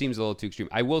 It just seems a little too extreme.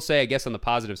 I will say, I guess, on the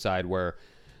positive side, where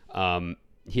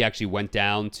he actually went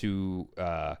down to...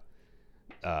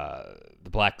 the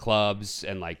black clubs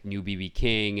and like New BB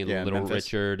King and Little Memphis.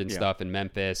 Richard and stuff in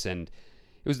Memphis, and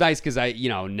it was nice because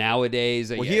nowadays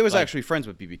he was actually friends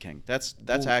with BB King. That's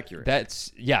accurate.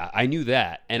 I knew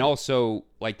that, and also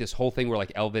like this whole thing where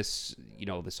like Elvis,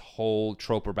 this whole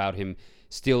trope about him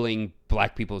stealing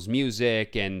black people's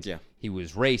music and he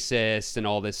was racist and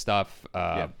all this stuff.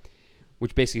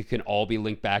 Which basically can all be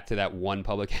linked back to that one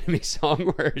Public Enemy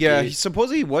song where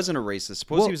supposedly he wasn't a racist.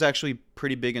 Suppose he was actually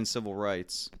pretty big in civil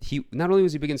rights. He not only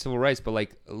was he big in civil rights, but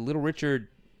like Little Richard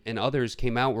and others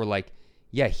came out were like,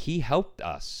 yeah, he helped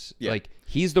us. Yeah. Like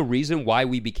he's the reason why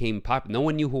we became popular. No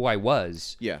one knew who I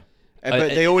was. Yeah. But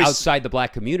they always outside the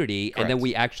black community. Correct. And then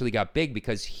we actually got big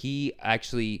because he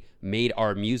actually made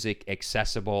our music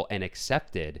accessible and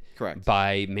accepted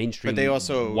by mainstream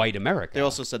white America. They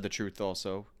also said the truth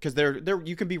also, because they're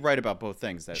you can be right about both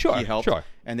things, that he helped.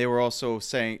 And they were also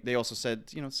saying, they also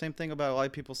said, same thing about a lot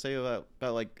of people say about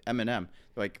like Eminem.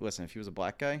 Like, listen, if he was a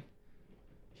black guy,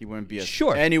 he wouldn't be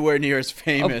anywhere near as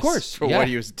famous for what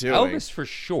he was doing. Elvis for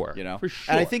sure. For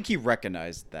sure. And I think he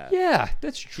recognized that. Yeah,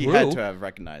 that's true. He had to have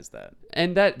recognized that.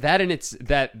 And that and it's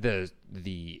that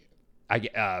the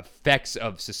effects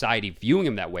of society viewing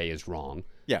him that way is wrong.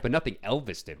 Yeah. But nothing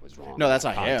Elvis did was wrong. No, that's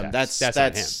not him.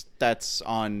 That's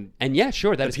on. And that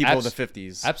the is people of the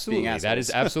 50s. Absolutely, that is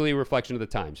absolutely a reflection of the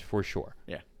times for sure.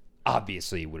 Yeah.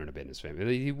 Obviously, he wouldn't have been as famous.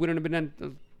 He wouldn't have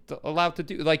been allowed to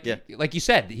do like you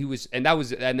said. He was, and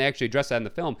they actually addressed that in the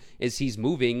film. Is he's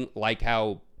moving like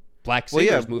how black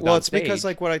singers moved on stage. It's because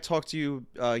like what I talked to you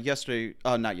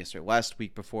last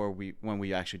week when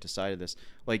we actually decided this,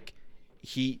 like.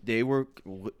 They were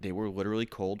literally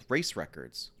called race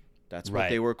records. That's what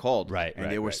they were called. Right.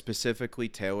 And they were specifically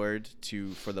tailored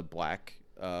for the black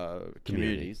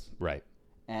communities. Right.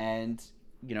 And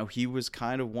he was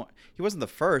kind of one. He wasn't the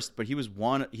first, but he was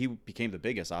one. He became the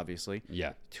biggest, obviously.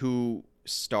 Yeah. Who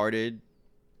started,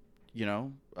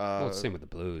 same with the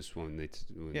blues when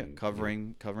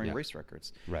covering race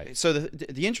records. Right. So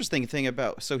the interesting thing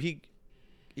about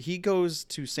he goes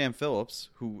to Sam Phillips,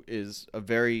 who is a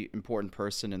very important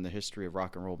person in the history of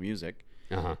rock and roll music.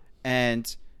 Uh-huh.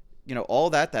 And, all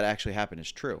that actually happened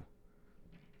is true.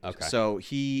 Okay. So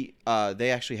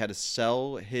they actually had to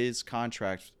sell his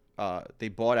contract. They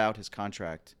bought out his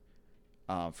contract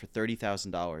for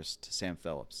 $30,000 to Sam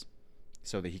Phillips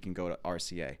so that he can go to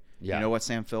RCA. Yeah. You know what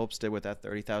Sam Phillips did with that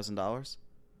 $30,000?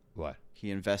 What?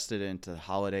 He invested into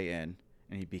Holiday Inn,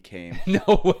 and he became...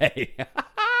 No way.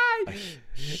 A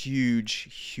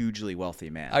hugely wealthy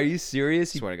man. Are you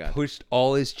serious? Swear to God. He pushed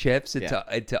all his chips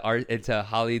into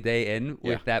Holiday Inn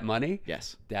with that money?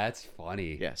 Yes. That's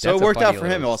funny. Yeah. So it worked out for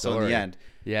him also in the end.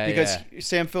 Yeah. Because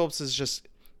Sam Phillips is just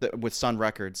with Sun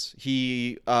Records.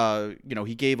 He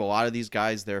he gave a lot of these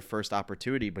guys their first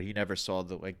opportunity, but he never saw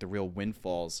the real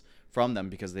windfalls from them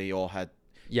because they all had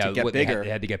to get bigger. They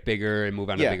had to get bigger and move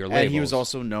on to bigger labels. And he was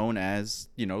also known as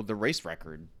the race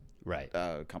record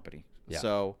company. Yeah.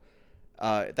 So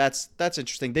That's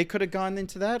interesting. They could have gone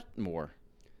into that more.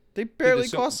 They barely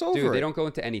gloss over Dude, they it. don't go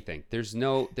into anything. There's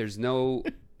no.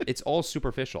 It's all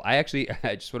superficial. I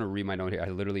just want to read my note here. I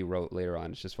literally wrote later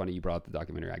on. It's just funny you brought up the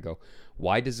documentary. I go,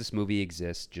 why does this movie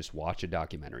exist? Just watch a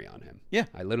documentary on him. Yeah.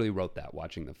 I literally wrote that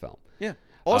watching the film. Yeah.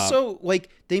 Also, like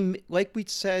we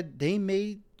said, they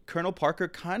made Colonel Parker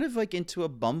kind of like into a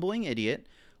bumbling idiot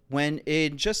when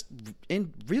in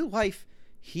real life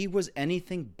he was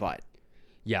anything but.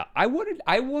 Yeah, I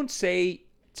won't say,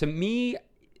 to me,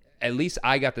 at least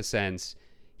I got the sense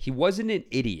he wasn't an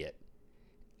idiot.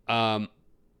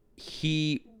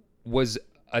 He was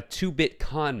a 2-bit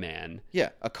con man. Yeah,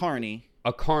 a carny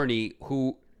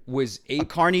who was a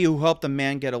carny who helped a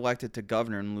man get elected to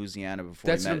governor in Louisiana before.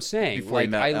 That's what I'm saying.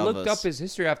 Like, I looked up his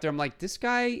history after. I'm like, this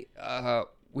guy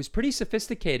was pretty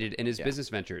sophisticated in his business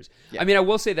ventures. Yeah. I mean, I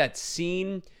will say that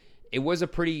scene, it was a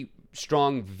pretty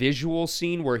strong visual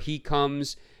scene where he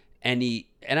comes and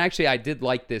actually I did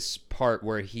like this part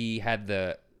where he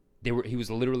had he was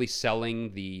literally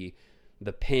selling the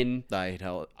pin. I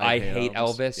hate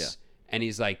Elvis. Yeah. And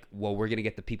he's like, well, we're going to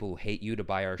get the people who hate you to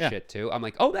buy our shit too. I'm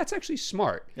like, oh, that's actually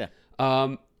smart. Yeah.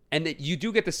 And that you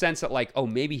do get the sense that like, oh,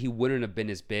 maybe he wouldn't have been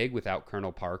as big without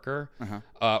Colonel Parker.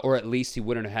 Or at least he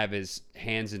wouldn't have his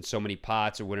hands in so many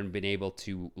pots, or wouldn't have been able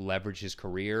to leverage his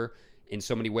career in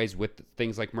so many ways with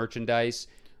things like merchandise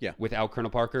without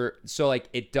Colonel Parker. So like,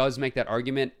 it does make that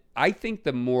argument. I think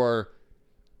the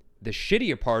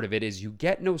shittier part of it is you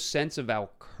get no sense of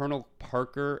how Colonel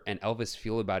Parker and Elvis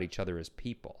feel about each other as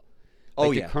people.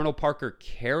 Like, did Colonel Parker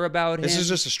care about him? This is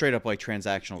just a straight up like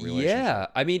transactional relationship. Yeah,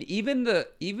 I mean, even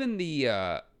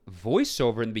the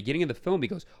voiceover in the beginning of the film, he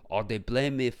goes, "Oh, they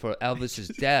blame me for Elvis's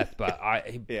death, but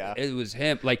it was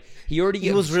him." Like he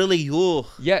was really you.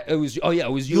 Yeah, it was. Oh yeah,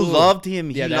 it was you. You loved him.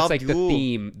 Yeah, that's like the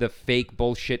theme, the fake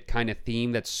bullshit kind of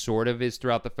theme that sort of is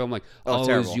throughout the film. Like, it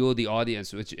was you, the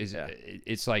audience, which is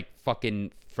it's like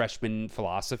fucking freshman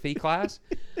philosophy class.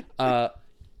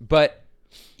 But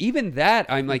even that,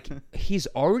 I'm like, he's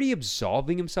already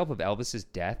absolving himself of Elvis's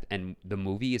death, and the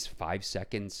movie is 5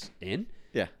 seconds in.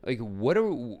 Yeah, like what?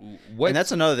 And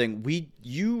that's another thing.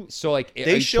 So like,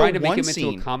 they show trying to make him into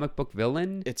a comic book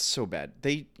villain. It's so bad.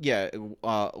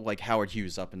 Like Howard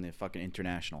Hughes up in the fucking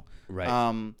International.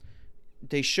 Right.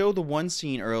 They show the one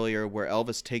scene earlier where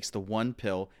Elvis takes the one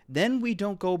pill. Then we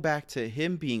don't go back to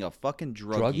him being a fucking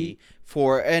druggie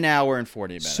for an hour and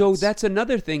 40 minutes. So that's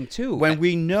another thing too. When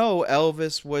we know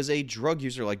Elvis was a drug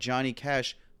user like Johnny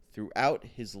Cash throughout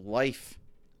his life.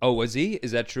 Oh, was he?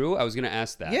 Is that true? I was going to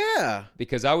ask that. Yeah.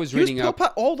 Because I was reading up.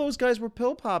 All those guys were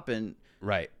pill popping.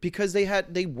 Right. Because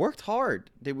they worked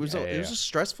hard. It was a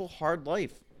stressful, hard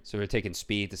life. So they're taking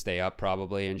speed to stay up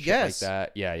probably and shit like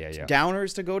that. Yeah.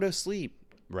 Downers to go to sleep.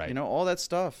 Right. You know, all that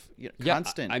stuff.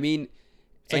 Constant. I mean,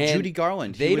 it's like Judy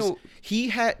Garland.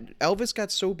 Elvis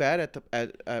got so bad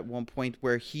at one point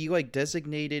where he like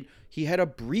designated, he had a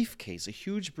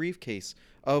huge briefcase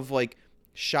of like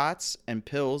shots and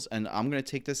pills, and I'm going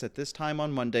to take this at this time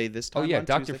on Monday, this time on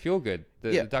Dr. Tuesday. Feelgood.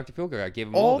 The Dr. Feelgood guy gave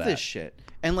him all that. This shit.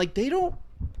 And like they don't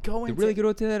go into... They really go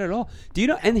into that at all. Do you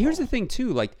know, and here's the thing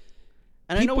too, like...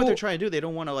 And I know what they're trying to do. They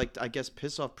don't want to, like, I guess,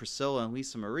 piss off Priscilla and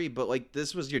Lisa Marie, but, like,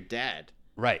 this was your dad.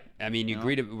 Right. I mean, you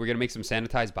agreed we're going to make some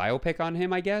sanitized biopic on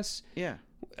him, I guess? Yeah.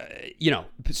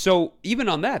 So even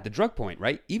on that, the drug point,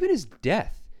 right? Even his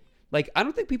death. Like, I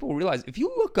don't think people realize, if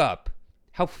you look up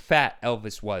how fat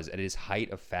Elvis was at his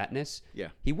height of fatness,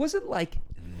 he wasn't, like,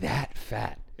 that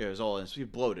fat. Yeah, he was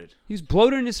bloated. He was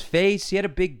bloated in his face. He had a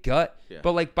big gut. Yeah.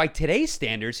 But, like, by today's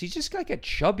standards, he's just like a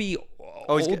chubby...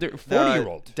 older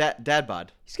 40-year-old dad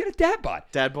bod. He's got a dad bod.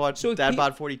 Dad bod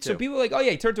 42. So people are like, oh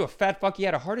yeah, he turned to a fat fuck. He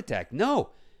had a heart attack.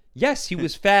 No, yes, he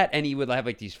was fat, and he would have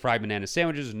like these fried banana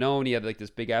sandwiches. No, and he had like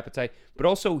this big appetite. But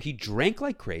also, he drank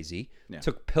like crazy.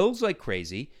 Took pills like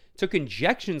crazy. Took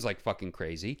injections like fucking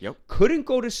crazy. Yep. Couldn't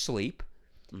go to sleep.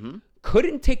 Mm-hmm.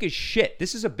 Couldn't take a shit.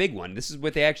 This is a big one. This is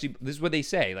what they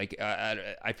say. Like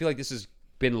I feel like this has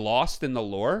been lost in the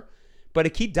lore,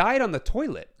 but he died on the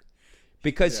toilet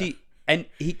because he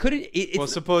couldn't.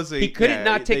 Supposedly he couldn't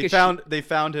not take a shit. They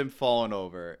found him falling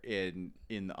over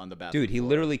on the bathroom. Dude, he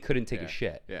literally couldn't take a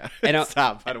shit. Yeah. And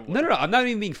Stop. No. I'm not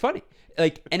even being funny.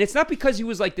 Like, and it's not because he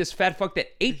was like this fat fuck that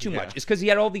ate too much. It's because he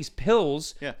had all these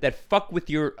pills that fuck with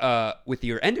your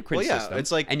endocrine system.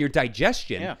 It's like, and your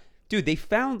digestion. Yeah. Dude, they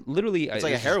found literally. It's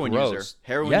like a heroin user.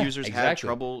 Heroin users had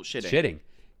trouble shitting.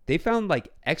 They found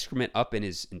like excrement up in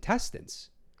his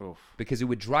intestines. Oof. Because it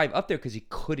would drive up there because he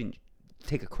couldn't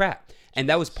take a crap. And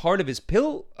that was part of his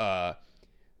pill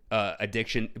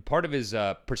addiction, part of his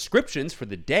prescriptions for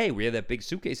the day, where he had that big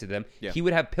suitcase of them. He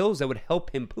would have pills that would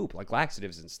help him poop, like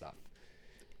laxatives and stuff.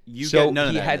 You get none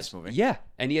of that in this movie. Yeah,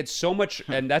 and he had so much,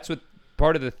 and that's what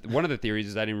one of the theories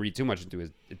is. I didn't read too much into his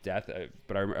death,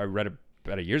 but I read it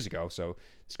about years ago, so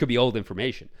this could be old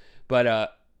information.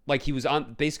 But like he was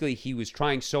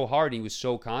trying so hard, and he was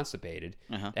so constipated,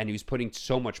 and he was putting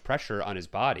so much pressure on his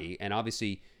body, and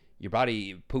obviously your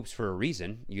body poops for a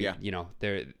reason. You know,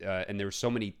 and there were so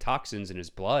many toxins in his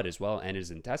blood as well and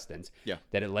his intestines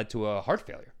that it led to a heart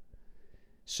failure.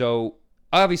 So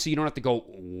obviously you don't have to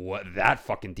go that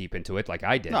fucking deep into it like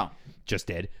I did. No. Just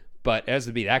did. But it has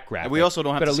to be that graphic. And we also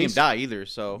don't have to see him die either.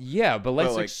 So yeah, but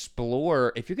let's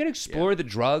explore. If you're gonna explore the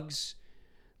drugs,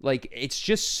 like it's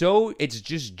just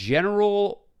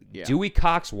general Dewey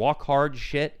Cox walk hard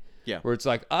shit. Yeah. Where it's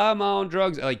like, I'm on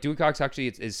drugs. Like Dewey Cox actually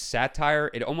is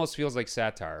satire. It almost feels like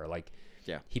satire. Like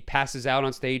he passes out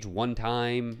on stage one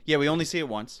time. Yeah, we only see it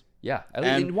once. Yeah.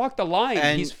 And Walk the Line.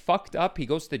 And he's fucked up. He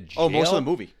goes to jail. Oh, most of the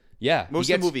movie. Yeah. Most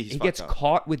of the movie he gets up.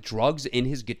 caught with drugs in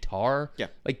his guitar. Yeah.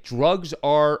 Like drugs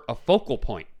are a focal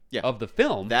point of the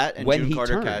film. That and when June he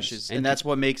Carter turns. Cashes. And that's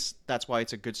why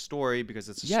it's a good story, because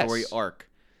it's a story arc.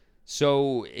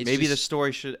 So it's maybe the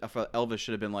story for Elvis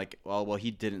should have been like, well,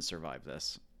 he didn't survive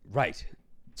this. Right.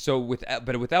 So with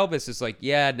Elvis, it's like,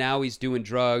 now he's doing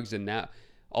drugs, and now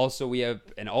also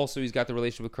he's got the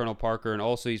relationship with Colonel Parker, and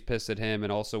also he's pissed at him,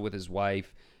 and also with his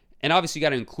wife, and obviously you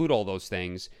got to include all those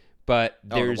things. But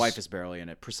the wife is barely in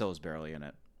it. Priscilla's barely in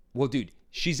it. Well, dude,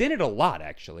 she's in it a lot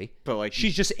actually. But like,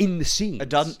 she's just in the scene.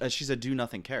 She's a do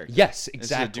nothing character. Yes,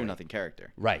 exactly. She's a do nothing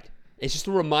character. Right. It's just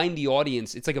to remind the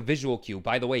audience. It's like a visual cue.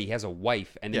 By the way, he has a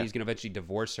wife, and then he's gonna eventually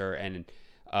divorce her, and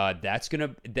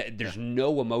there's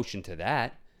no emotion to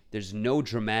that. There's no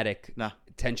dramatic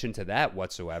tension to that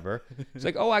whatsoever. It's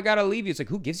like, I gotta leave you. It's like,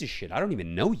 who gives a shit? I don't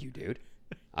even know you, dude.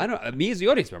 Me as the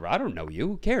audience member, I don't know you.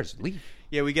 Who cares? Leave.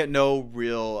 Yeah, we get no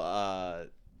real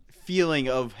feeling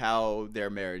of how their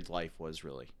married life was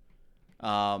really.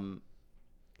 They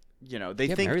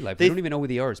think married life. We don't even know who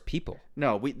they are as people.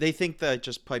 No, they think that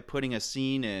just by putting a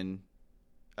scene in,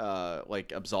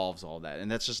 absolves all that, and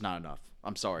that's just not enough.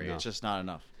 I'm sorry, it's just not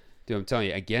enough. Dude, I'm telling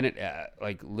you again.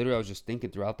 Literally, I was just thinking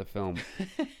throughout the film,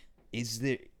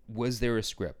 was there a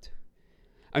script?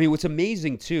 I mean, what's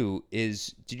amazing too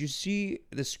is, did you see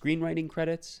the screenwriting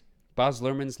credits? Baz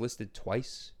Luhrmann's listed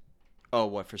twice. Oh,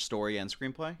 what, for story and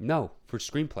screenplay? No, for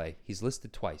screenplay, he's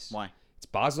listed twice. Why? It's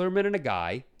Baz Luhrmann and a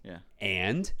guy. Yeah.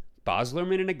 And Baz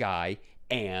Luhrmann and a guy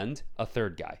and a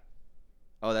third guy.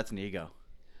 Oh, that's an ego.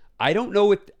 I don't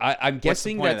know if I'm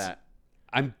guessing What's the point of that?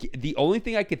 The only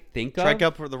thing I could think of. Strike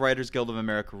up for the Writers Guild of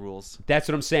America rules. That's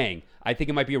what I'm saying. I think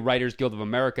it might be a Writers Guild of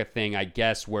America thing, I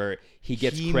guess, where he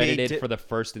gets credited for the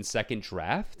first and second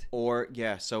draft. Or,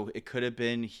 so it could have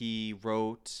been he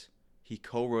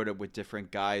co-wrote it with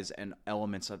different guys, and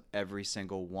elements of every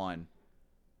single one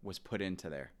was put into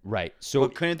there. Right. So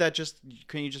but couldn't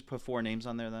you just put 4 names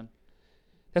on there then?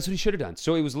 That's what he should have done.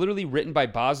 So it was literally written by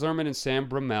Baz Luhrmann and Sam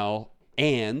Brammell,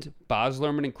 and Baz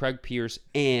Luhrmann and Craig Pierce,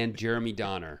 and Jeremy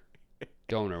Donner.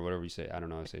 Donor, whatever you say. I don't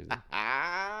know how to say his name.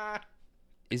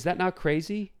 Is that not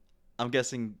crazy? I'm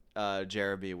guessing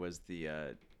Jeremy was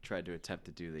tried to attempt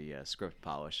to do the script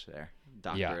polish there.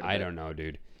 Yeah, I don't know,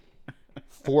 dude.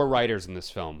 4 writers in this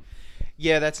film.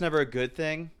 Yeah, that's never a good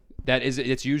thing.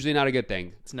 It's usually not a good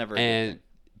thing. It's never a good thing.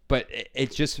 But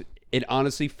it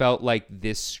honestly felt like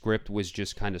this script was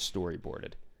just kind of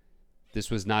storyboarded. This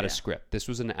was not a script. This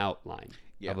was an outline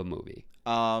of a movie.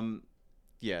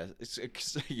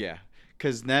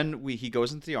 Because then he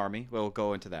goes into the army. We'll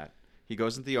go into that. He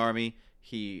goes into the army.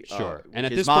 And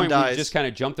at this point, we just kind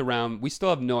of jumped around. We still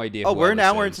have no idea. Oh, we're an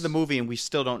hour into the movie, and we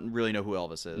still don't really know who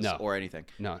Elvis is or anything.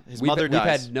 No, his mother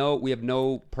dies. We have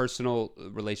no personal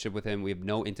relationship with him. We have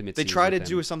no intimacy. They try to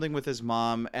do something with his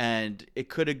mom, and it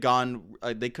could have gone.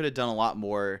 They could have done a lot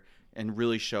more and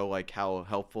really show like how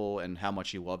helpful and how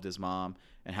much he loved his mom,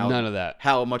 and how none of that,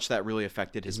 how much that really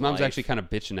affected his mom's life. Actually kind of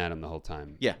bitching at him the whole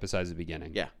time. Yeah. Besides the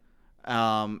beginning. Yeah.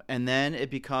 And then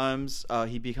it becomes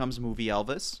he becomes movie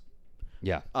Elvis.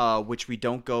 Yeah. Which we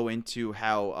don't go into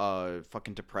how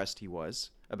fucking depressed he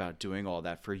was about doing all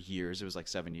that for years. It was like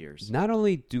 7 years. Not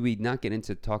only do we not get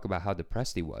into talk about how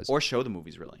depressed he was, or show the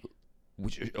movies really,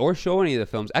 or show any of the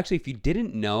films. Actually, if you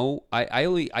didn't know,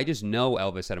 I just know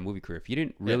Elvis had a movie career. If you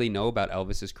didn't really know about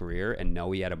Elvis's career and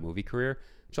know he had a movie career,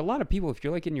 which a lot of people, if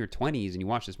you're like in your 20s and you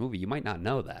watch this movie, you might not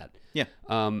know that. Yeah.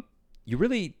 You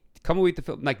really come away with the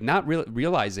film like not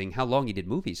realizing how long he did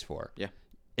movies for. Yeah.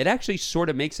 It actually sort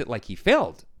of makes it like he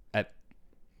failed at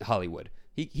Hollywood.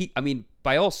 I mean,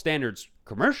 by all standards,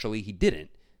 commercially, he didn't.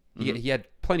 He had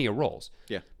plenty of roles.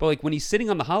 Yeah. But like when he's sitting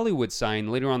on the Hollywood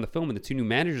sign later on in the film and the 2 new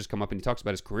managers come up and he talks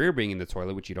about his career being in the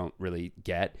toilet, which you don't really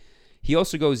get, he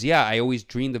also goes, yeah, I always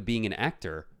dreamed of being an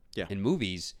actor in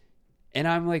movies. And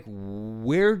I'm like,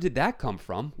 where did that come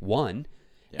from? One.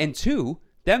 Yeah. And two,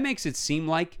 that makes it seem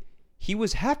like he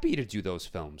was happy to do those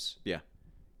films. Yeah.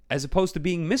 As opposed to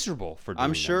being miserable for doing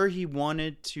I'm sure he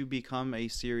wanted to become a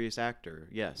serious actor.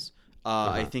 Yes.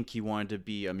 I think he wanted to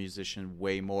be a musician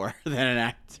way more than an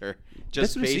actor.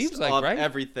 Just based off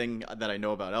everything that I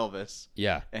know about Elvis.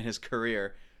 Yeah. And his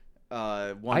career.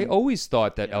 I always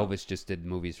thought that Elvis just did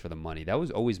movies for the money. That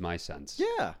was always my sense.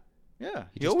 Yeah. Yeah.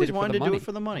 He always wanted to do it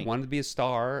for the money. I wanted to be a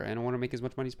star, and I want to make as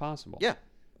much money as possible. Yeah.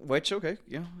 Which, okay,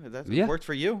 that worked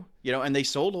for you. And they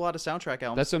sold a lot of soundtrack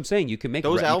albums. That's what I'm saying. You can make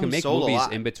those albums sold movies a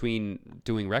lot. In between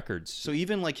doing records. So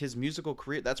even like his musical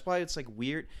career, that's why it's like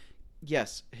weird.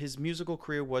 Yes, his musical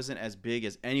career wasn't as big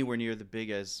as anywhere near the big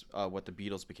as what the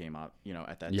Beatles became out,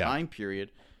 at that time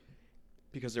period,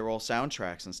 because they were all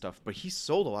soundtracks and stuff. But he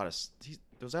sold a lot of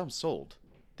those albums sold.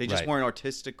 They just weren't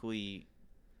artistically,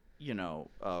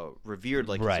 revered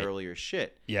like his earlier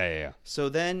shit. Yeah. So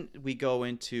then we go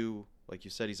into, like you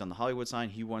said, he's on the Hollywood sign.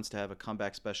 He wants to have a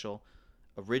comeback special.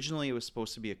 Originally, it was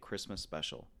supposed to be a Christmas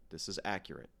special. This is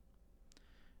accurate.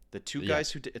 The two guys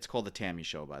who it's called the Tammy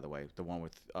Show, by the way, the one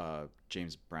with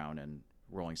James Brown and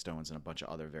Rolling Stones and a bunch of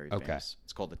other very famous.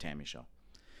 It's called the Tammy Show.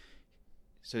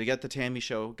 So you get the Tammy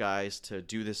Show guys to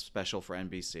do this special for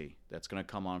NBC that's going to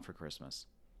come on for Christmas.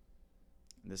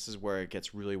 And this is where it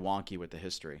gets really wonky with the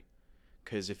history,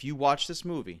 because if you watch this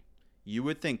movie, you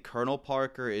would think Colonel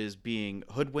Parker is being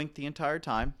hoodwinked the entire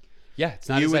time. Yeah, it's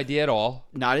not his idea at all.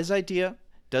 Not his idea.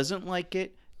 Doesn't like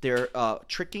it. They're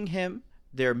tricking him.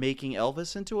 They're making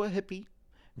Elvis into a hippie.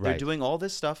 They're doing all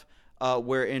this stuff,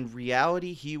 where in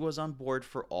reality he was on board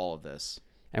for all of this.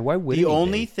 And why would the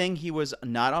only thing he was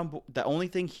not on board? The only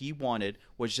thing he wanted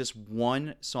was just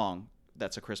one song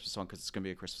that's a Christmas song because it's going to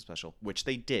be a Christmas special, which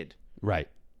they did. Right,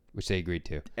 which they agreed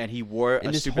to. And he wore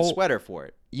a stupid sweater for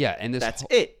it. Yeah, and that's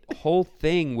whole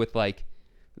thing with like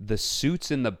the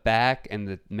suits in the back and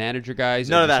the manager guys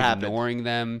none of that happened. Ignoring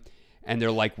them. And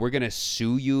they're like, we're going to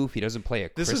sue you if he doesn't play a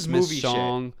Christmas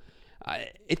song.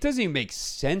 It doesn't even make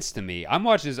sense to me. I'm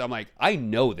watching this. I'm like, I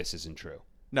know this isn't true.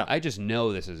 No. I just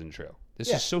know this isn't true.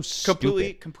 This is so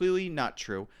stupid. Completely not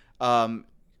true.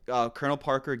 Colonel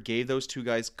Parker gave those two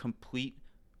guys complete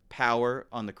power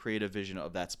on the creative vision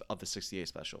of the 68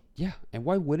 special. Yeah. And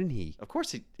why wouldn't he? Of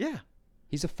course he, yeah.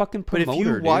 He's a fucking promoter. But if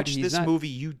you watch this movie,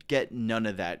 you get none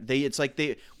of that.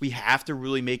 We have to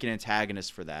really make an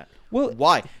antagonist for that. Well,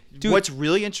 why? Dude, what's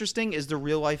really interesting is the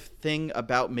real life thing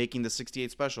about making the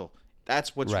 68 special.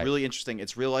 That's what's really interesting.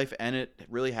 It's real life, and it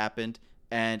really happened,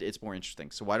 and it's more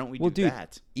interesting. So why don't we do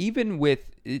that? Even with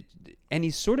it, and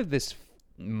he's sort of this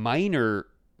minor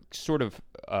sort of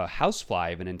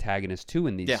housefly of an antagonist too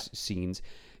in these scenes,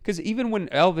 because even when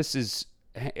Elvis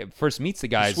first meets the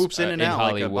guys, he swoops in and out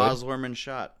Hollywood, like a Baz Luhrmann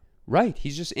shot. Right,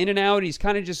 he's just in and out. He's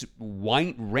kind of just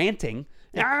ranting.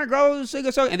 Go sing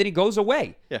a song, and then he goes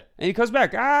away. Yeah, and he comes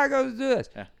back. Go do this.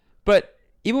 Yeah. But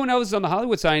even when Elvis is on the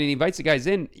Hollywood sign and he invites the guys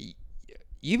in, you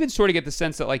even sort of get the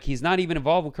sense that like he's not even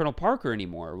involved with Colonel Parker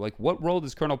anymore. Like, what role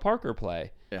does Colonel Parker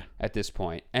play at this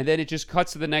point? And then it just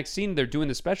cuts to the next scene. They're doing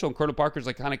the special, and Colonel Parker's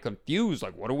like kind of confused.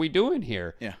 Like, what are we doing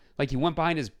here? Yeah, like he went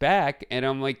behind his back, and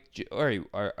I'm like, all right,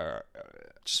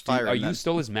 just fire. Are you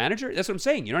still his manager? That's what I'm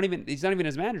saying. He's not even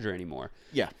his manager anymore.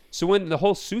 Yeah. So when the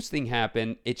whole suits thing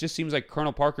happened, it just seems like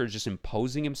Colonel Parker is just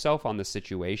imposing himself on the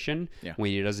situation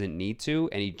when he doesn't need to,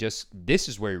 and this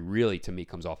is where he really, to me,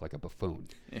 comes off like a buffoon.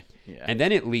 Yeah. And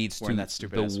then it leads to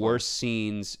the worst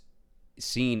scene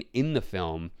in the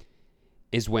film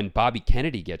is when Bobby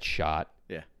Kennedy gets shot.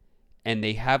 Yeah. And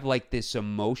they have like this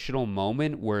emotional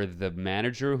moment where the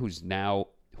manager who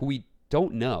we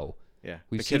don't know. Yeah,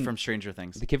 the kid from Stranger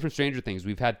Things. The kid from Stranger Things.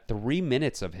 We've had 3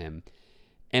 minutes of him.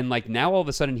 And, like, now all of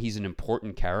a sudden he's an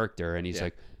important character. And he's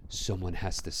like, someone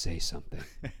has to say something.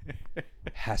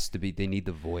 Has to be. They need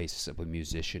the voice of a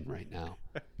musician right now.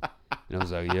 And I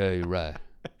was like, yeah, you're right.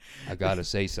 I got to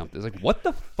say something. It's like, what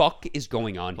the fuck is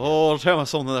going on here? Oh, tell me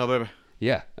something now, baby.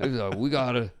 Yeah.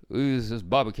 Like, this is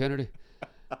Bobby Kennedy.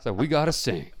 So we got to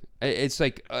sing. It's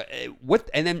like, what?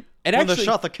 And then, and when actually, they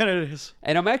shot the Kennedys.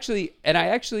 And I'm on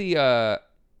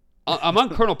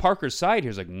Colonel Parker's side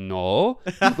here. He's like, no,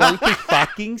 you're going to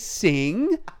fucking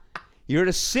sing. You're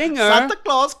the singer, Santa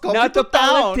Claus, not the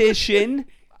politician.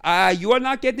 You are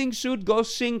not getting sued. Go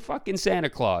sing fucking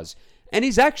Santa Claus. And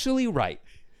he's actually right.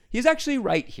 He's actually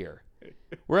right here.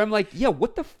 Where I'm like, yeah,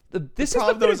 what this has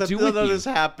nothing to do with you. This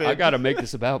happened. I got to make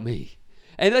this about me.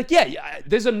 And like,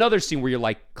 there's another scene where you're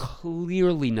like,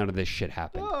 clearly none of this shit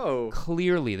happened. Oh.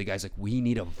 Clearly, the guy's like, we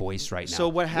need a voice right now. So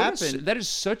what happened? That is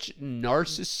such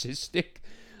narcissistic,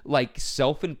 like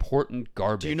self-important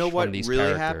garbage. Do you know what from these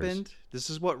really characters. happened? This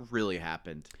is what really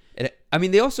happened. And, I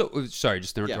mean, they also sorry,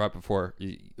 just to interrupt before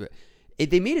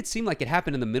they made it seem like it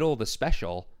happened in the middle of the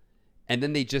special, and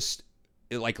then they just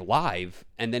like live,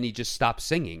 and then he just stopped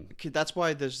singing. Okay, that's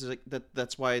why there's like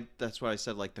that's why I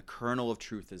said like the kernel of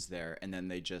truth is there, and then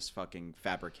they just fucking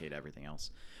fabricate everything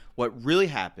else. What really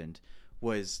happened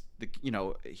was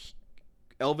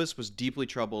Elvis was deeply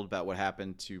troubled about what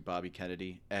happened to Bobby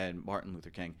Kennedy and Martin Luther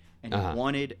King, and he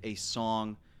wanted a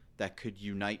song that could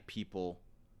unite people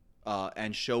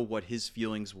and show what his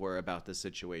feelings were about the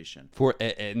situation.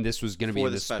 And this was going to be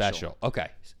the special. Okay.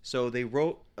 So they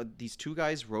wrote these two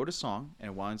guys wrote a song, and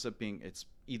it winds up being it's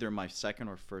either my second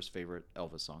or first favorite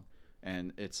Elvis song,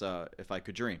 and it's "If I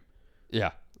Could Dream."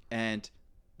 Yeah. And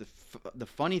the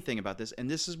funny thing about this, and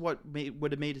this is what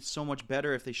would have made it so much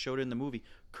better if they showed it in the movie.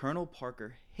 Colonel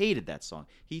Parker hated that song.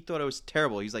 He thought it was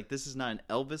terrible. He's like, "This is not an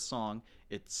Elvis song.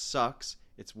 It sucks.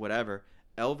 It's whatever."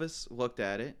 Elvis looked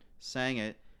at it, sang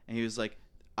it, and he was like,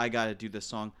 "I got to do this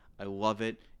song. I love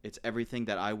it. It's everything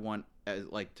that I want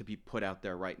like to be put out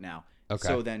there right now." Okay.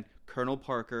 So then Colonel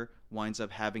Parker winds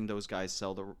up having those guys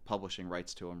sell the publishing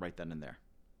rights to him right then and there.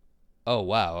 Oh,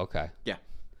 wow. Okay. Yeah.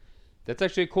 That's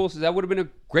actually cool. So that would have been a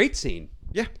great scene.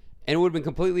 Yeah. And it would have been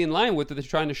completely in line with what they're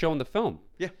trying to show in the film.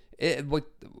 Yeah.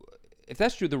 If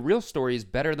that's true, the real story is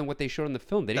better than what they showed in the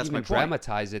film. They didn't even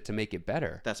dramatize it to make it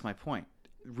better. That's my point.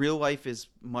 Real life is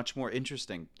much more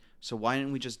interesting. So why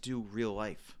didn't we just do real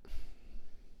life?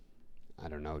 I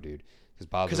don't know, dude.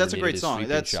 Because that's a great song.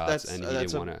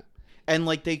 And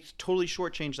like they totally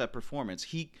shortchanged that performance.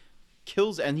 He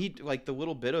kills, and he like the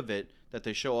little bit of it that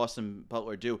they show Austin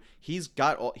Butler do. He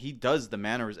does the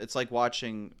manners. It's like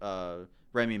watching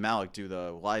Rami Malek do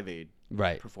the Live Aid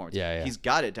performance. Yeah. He's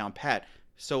got it down pat.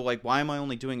 So like, why am I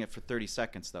only doing it for 30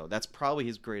 seconds though? That's probably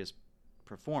his greatest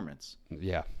performance.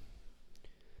 Yeah.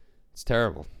 It's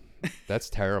terrible. That's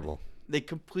terrible. They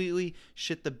completely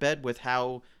shit the bed with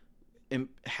how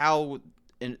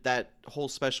that whole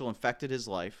special affected his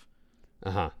life.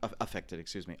 Affected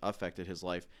his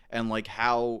life, and like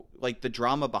how like the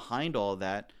drama behind all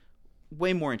that,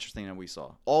 way more interesting than we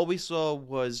saw. All we saw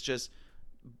was just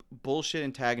bullshit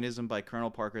antagonism by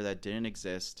Colonel Parker that didn't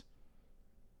exist,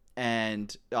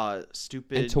 and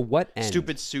stupid. And to what end?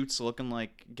 Stupid suits looking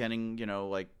like getting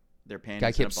like their panties Guy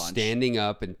in a kept bunch. standing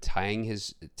up and tying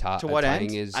his to what end?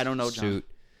 His I don't know, John. suit.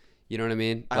 You know what I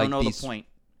mean? I don't know the point.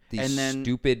 These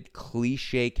stupid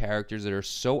cliche characters that are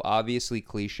so obviously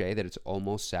cliche that it's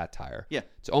almost satire. Yeah.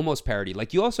 It's almost parody.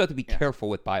 Like you also have to be careful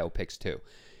with biopics too.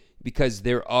 Because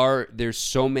there's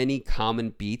so many common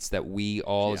beats that we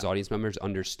all as audience members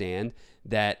understand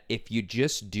that if you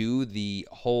just do the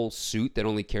whole suit that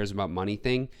only cares about money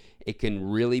thing, it can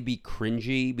really be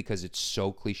cringy because it's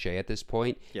so cliche at this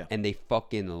point. Yeah. And they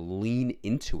fucking lean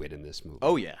into it in this movie.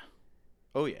 Oh yeah.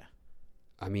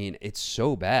 I mean, it's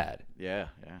so bad. Yeah.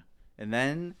 And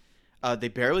then they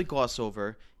barely gloss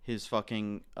over his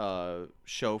fucking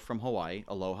show from Hawaii,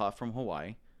 Aloha from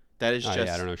Hawaii. That is just.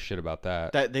 I don't know shit about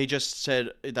that. That they just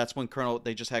said that's when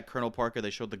they just had Colonel Parker.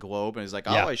 They showed the globe, and he's like,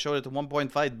 I showed it to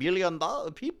 1.5 billion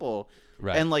people.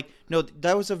 Right. And like, no,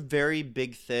 that was a very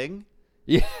big thing.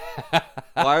 Yeah.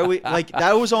 Why are we like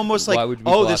that? Was almost like,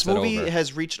 this movie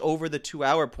has reached over the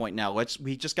 2-hour point now.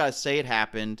 We just gotta say it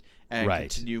happened and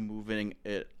continue moving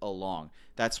it along.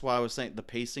 That's why I was saying the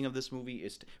pacing of this movie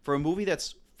is for a movie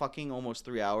that's fucking almost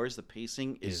 3 hours. The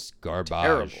pacing is garbage.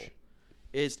 Terrible.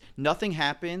 Nothing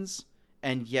happens,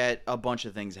 and yet a bunch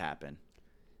of things happen.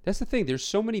 That's the thing. There's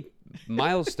so many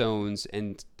milestones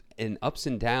and ups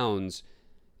and downs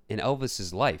in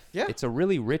Elvis's life. Yeah. It's a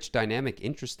really rich, dynamic,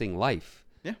 interesting life.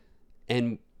 Yeah.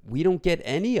 And we don't get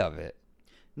any of it.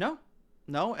 No.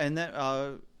 And then,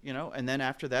 and then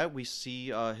after that, we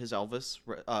see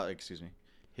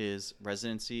his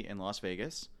residency in Las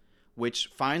Vegas, which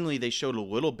finally they showed a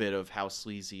little bit of how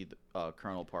sleazy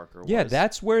Colonel Parker was. Yeah,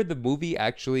 that's where the movie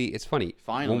actually, it's funny.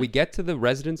 Finally. When we get to the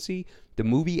residency, the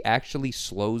movie actually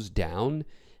slows down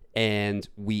and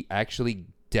we actually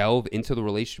delve into the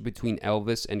relationship between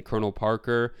Elvis and Colonel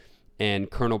Parker, and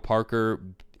Colonel Parker,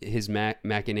 his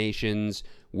machinations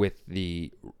with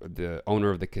the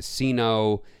owner of the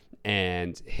casino,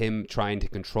 and him trying to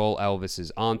control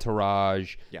Elvis's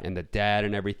entourage and the dad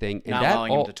and everything. And not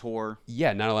allowing him to tour.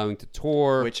 Yeah, not allowing to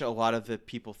tour. Which a lot of the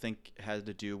people think had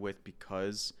to do with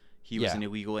because he was an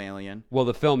illegal alien. Well,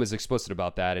 the film is explicit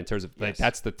about that in terms of like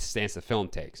that's the stance the film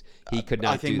takes. He could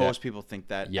not. I think most people think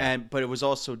that. Yeah. But it was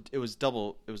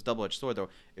double-edged sword though.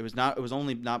 It was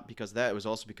only not because of that. It was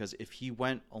also because if he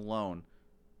went alone,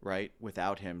 right,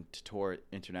 without him to tour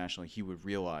internationally, he would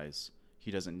realize he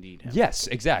doesn't need him. Yes,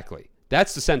 exactly.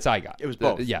 That's the sense I got. It was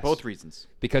both. Yes. Both reasons.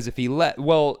 Because if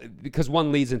because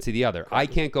one leads into the other. I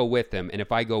can't go with him, and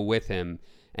if I go with him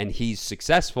and he's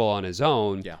successful on his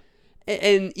own,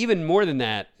 and even more than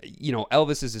that,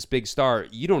 Elvis is this big star.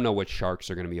 You don't know what sharks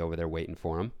are going to be over there waiting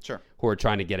for him. Sure. Who are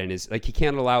trying to get in his, he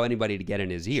can't allow anybody to get in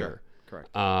his ear. Sure.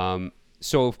 Correct.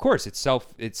 So of course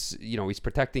he's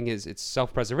protecting it's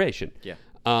self-preservation. Yeah.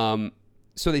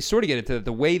 So they sort of get into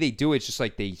the way they do it. It's just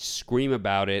like they scream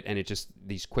about it, and it just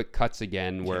these quick cuts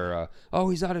again where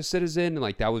he's not a citizen,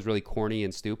 and that was really corny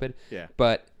and stupid. Yeah.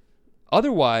 But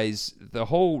otherwise, the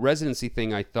whole residency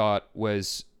thing I thought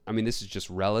was, this is just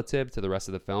relative to the rest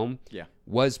of the film. Yeah.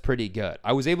 Was pretty good.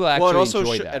 I was able to actually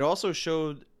enjoy that. It also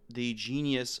showed the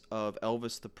genius of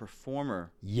Elvis the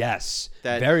performer. Yes.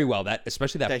 Very well.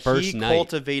 Especially that first night. He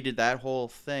cultivated that whole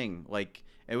thing.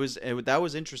 That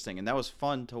was interesting, and that was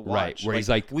fun to watch. Right, where he's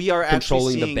we are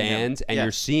controlling actually the band, and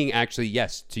you're seeing actually,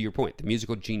 yes, to your point, the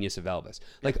musical genius of Elvis.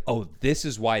 This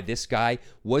is why this guy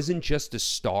wasn't just a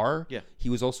star. Yeah. He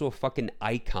was also a fucking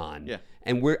icon. Yeah.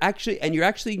 And you're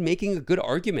actually making a good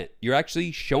argument. You're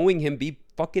actually showing him be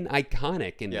fucking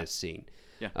iconic in this scene.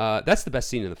 Yeah. That's the best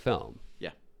scene in the film.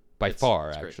 Yeah. By far,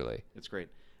 it's actually. It's great.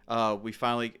 We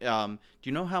finally, do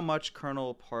you know how much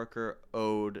Colonel Parker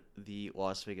owed the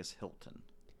Las Vegas Hilton?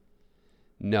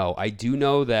 No, I do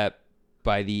know that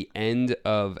by the end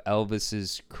of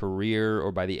Elvis's career,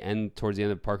 or towards the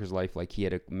end of Parker's life, he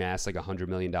had amassed $100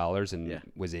 million and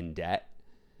was in debt.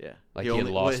 Yeah, he had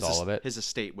lost all of it. His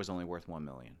estate was only worth $1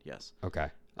 million. Yes. Okay.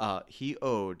 He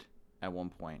owed at one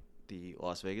point the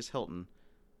Las Vegas Hilton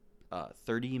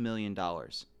 $30 million.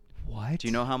 What? Do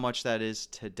you know how much that is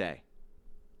today?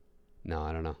 No,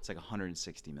 I don't know. It's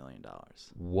 $160 million.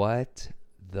 What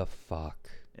the fuck?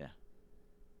 Yeah.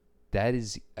 That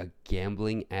is a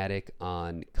gambling addict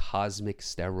on cosmic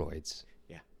steroids.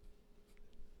 Yeah.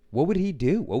 What would he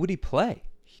do? What would he play?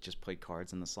 He just played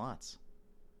cards in the slots.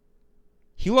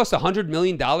 He lost $100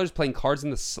 million playing cards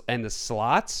in the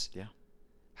slots? Yeah.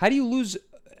 How do you lose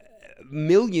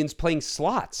millions playing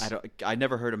slots? I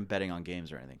never heard him betting on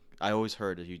games or anything. I always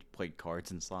heard that he played cards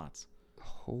and slots.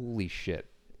 Holy shit.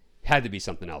 Had to be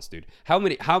something else, dude. How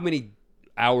many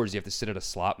hours you have to sit at a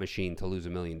slot machine to lose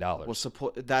 $1 million?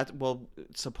 Well,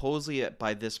 supposedly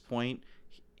by this point,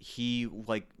 he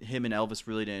him and Elvis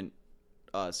really didn't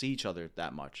see each other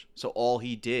that much. So all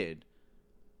he did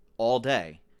all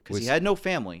day, because he had no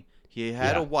family, he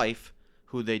had a wife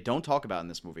who they don't talk about in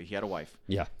this movie. He had a wife.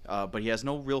 Yeah. But he has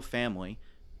no real family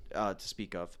to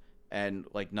speak of, and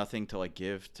nothing to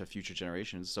give to future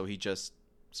generations. So he just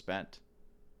spent.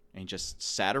 And he just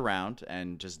sat around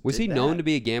and just Was he known to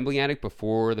be a gambling addict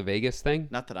before the Vegas thing?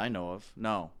 Not that I know of.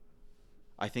 No.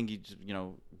 I think he just,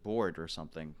 bored or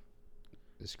something.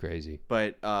 It's crazy.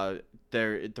 But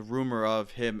the rumor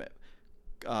of him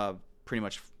pretty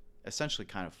much essentially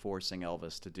kind of forcing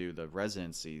Elvis to do the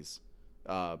residencies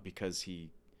because he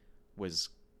was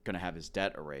going to have his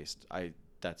debt erased. I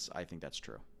think that's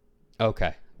true.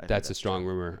 Okay. That's a strong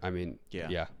rumor. Yeah.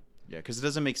 Yeah, because it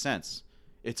doesn't make sense.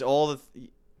 It's all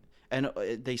and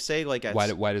they say why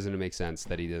doesn't it make sense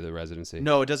that he did the residency?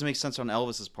 No, it doesn't make sense on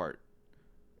Elvis's part.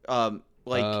 Oh,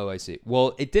 I see.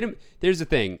 Well, it didn't. There's the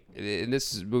thing, and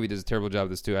this movie does a terrible job of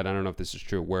this too. And I don't know if this is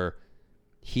true, where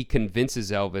he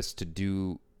convinces Elvis to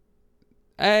do.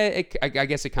 I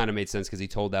guess it kind of made sense because he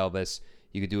told Elvis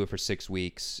you could do it for 6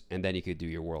 weeks and then you could do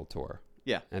your world tour.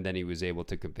 Yeah, and then he was able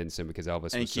to convince him because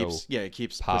Elvis was he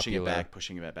keeps popular.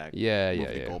 pushing it back. Yeah.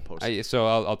 The goalpost. So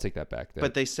I'll take that back. Then.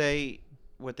 But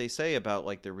what they say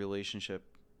about their relationship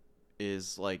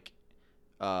is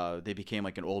they became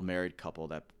an old married couple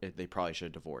that they probably should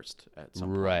have divorced at some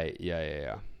point. Right.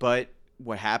 Yeah. But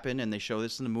what happened, and they show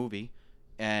this in the movie,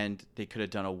 and they could have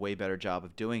done a way better job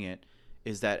of doing it,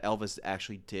 is that Elvis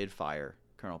actually did fire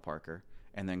Colonel Parker,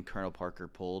 and then Colonel Parker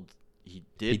pulled. He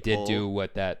did do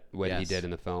what he did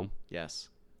in the film. Yes.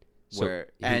 So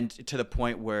and to the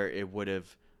point where it would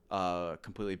have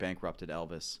completely bankrupted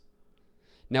Elvis.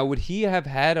 Now, would he have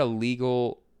had a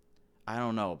legal? I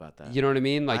don't know about that. You know what I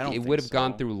mean? It would have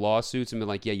gone through lawsuits and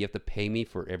been you have to pay me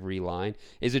for every line.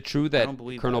 Is it true that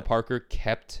Colonel Parker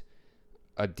kept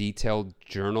a detailed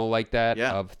journal like that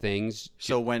of things?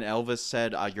 So when Elvis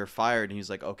said you're fired, and he's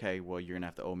like, okay, well, you're gonna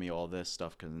have to owe me all this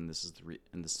stuff because this is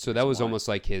So that was almost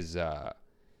like his.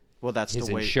 That's his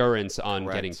the way, insurance on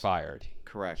correct. Getting fired.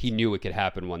 Correct. He knew it could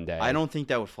happen one day. I don't think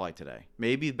that would fly today.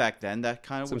 Maybe back then that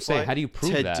kind of would fly. I'm saying, how do you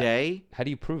prove that? Today? How do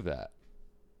you prove that?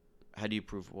 How do you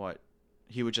prove what?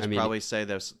 He would just probably say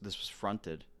this was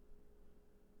fronted.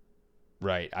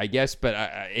 Right. I guess, but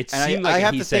it And seemed I like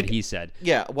have he to said, think- he said.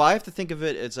 Yeah, well, I have to think of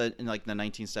it as in like the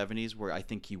 1970s, where I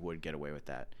think he would get away with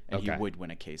that, and he Okay. would win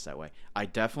a case that way. I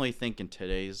definitely think in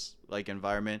today's like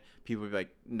environment, people would be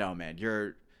like, "No, man,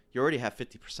 you already have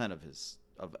 50%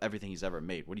 of everything he's ever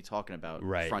made. What are you talking about?"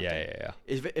 Right. fronting?" Yeah.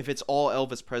 If it's all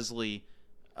Elvis Presley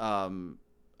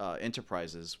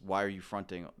enterprises, why are you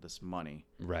fronting this money?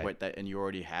 Right. And you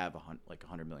already have like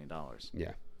 $100 million.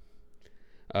 Yeah.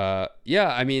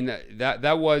 Yeah. I mean,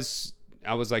 that was.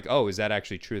 I was like, oh, is that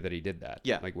actually true that he did that?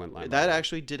 Yeah, Like went line by that line.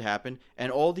 actually did happen,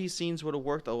 and all these scenes would have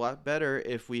worked a lot better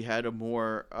if we had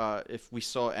if we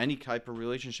saw any type of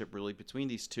relationship really between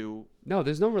these two, No,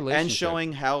 there's no relationship. and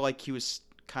showing how like he was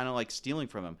kind of like stealing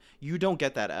from him. You don't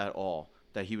get that at all,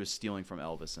 that he was stealing from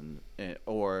Elvis,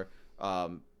 or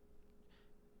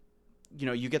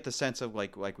you get the sense of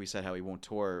like we said, how he won't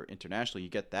tour internationally. You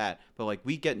get that, but like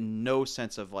we get no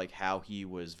sense of like how he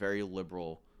was very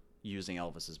liberal using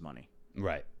Elvis's money.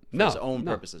 Right. For his own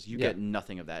purposes. You get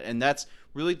nothing of that. And that's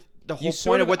really the whole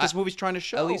point of what this movie's trying to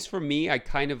show. At least for me, I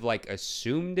kind of like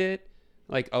assumed it.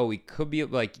 Like, oh, he could be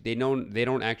like they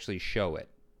don't actually show it.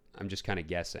 I'm just kind of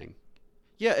guessing.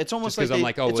 Yeah, it's almost Just 'cause like I'm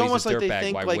like, oh, it's well, he's almost a like they dirtbag,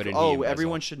 think why like, wouldn't he oh, embezzle?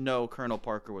 everyone should know Colonel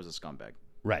Parker was a scumbag.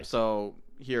 Right. So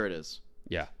here it is.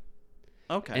 Yeah.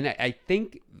 Okay. And I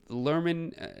think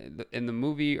Luhrmann in the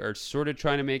movie are sort of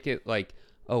trying to make it like,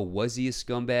 oh, was he a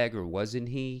scumbag or wasn't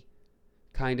he?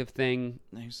 Kind of thing.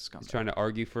 No, he's a scumbag. He's trying to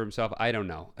argue for himself. I don't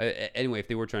know. Anyway, if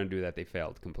they were trying to do that, they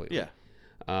failed completely.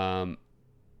 Yeah.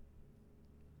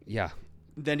 Yeah.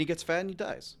 Then he gets fat and he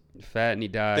dies. Fat and he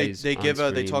dies. They on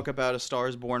screen. talk about A Star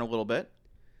Is Born a little bit.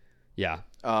 Yeah.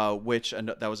 That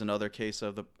was another case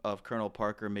of Colonel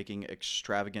Parker making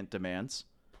extravagant demands.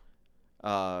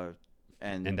 And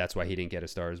that's why he didn't get A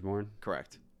Star Is Born.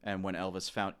 correct. And when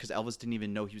Elvis found, because Elvis didn't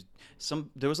even know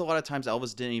there was a lot of times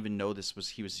Elvis didn't even know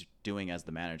he was doing as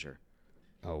the manager.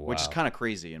 Oh wow. Which is kind of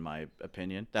crazy in my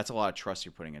opinion. That's a lot of trust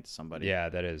you're putting into somebody. Yeah,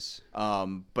 that is.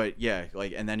 But yeah,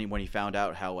 like, and then when he found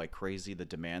out how like crazy the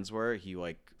demands were, he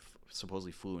like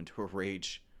supposedly flew into a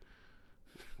rage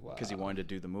because he wanted to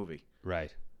do the movie.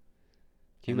 Right.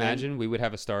 Can you And then- imagine? We would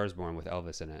have A Star Is Born with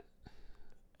Elvis in it.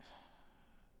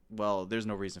 Well, there's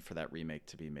no reason for that remake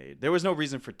to be made. There was no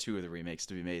reason for two of the remakes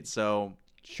to be made. So,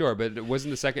 Sure, but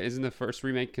isn't the first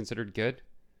remake considered good?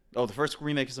 the first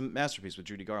remake is a masterpiece with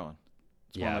Judy Garland.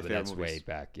 It's one Yeah, of but my favorite that's movies. way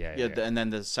back. Yeah. Yeah, and then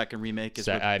the second remake is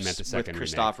I meant the second with remake.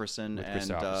 Christopherson With and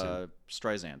Christopherson.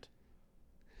 Streisand.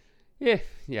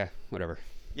 Yeah, whatever.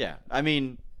 Yeah, I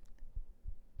mean,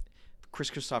 Chris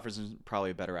Christopherson's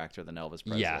probably a better actor than Elvis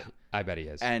Presley. Yeah, I bet he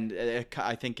is. And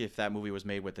I think if that movie was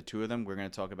made with the two of them, we're going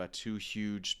to talk about two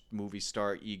huge movie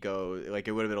star ego. Like,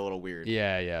 it would have been a little weird.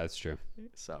 Yeah, that's true.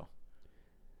 So,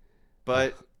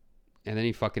 but And then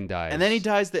he fucking dies. and then he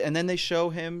dies. And then they show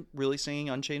him really singing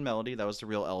Unchained Melody. That was the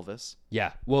real Elvis.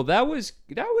 Yeah. Well, that was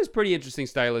pretty interesting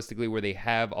stylistically, where they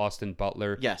have Austin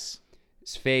Butler. Yes.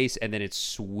 His face, and then it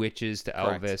switches to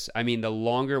Correct. Elvis. I mean, the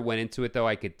longer it went into it, though,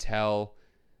 I could tell.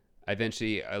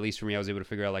 Eventually, at least for me, I was able to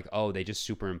figure out like, oh, they just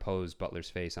superimposed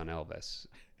Butler's face on Elvis,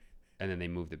 and then they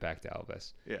moved it back to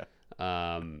Elvis. Yeah.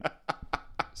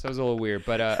 So it was a little weird,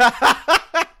 but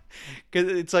Because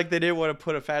it's like they didn't want to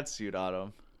put a fat suit on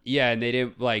him. yeah, and they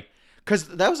didn't like. Because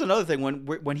that was another thing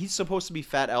when he's supposed to be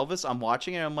fat Elvis, I'm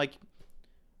watching it and I'm like,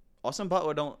 Austin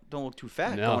Butler don't look too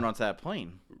fat No. going onto that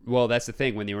plane. Well, that's the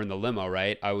thing. When they were in the limo,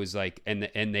 right? I was like, and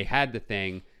they had the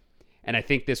thing, and I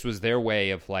think this was their way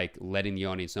of like letting the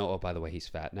audience know. Oh, by the way, he's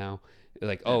fat now.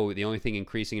 Like, oh, the only thing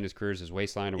increasing in his career is his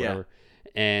waistline or Yeah. whatever.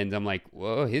 And I'm like,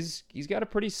 whoa, he's got a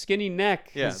pretty skinny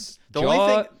neck. Yeah. His The jaw,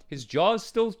 only thing- his jaw's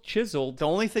still chiseled. The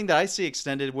only thing that I see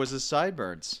extended was his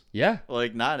sideburns. Yeah.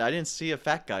 Like, I didn't see a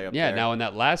fat guy up Yeah. there. Now in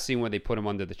that last scene where they put him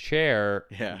under the chair,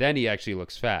 Yeah. then he actually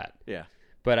looks fat. Yeah.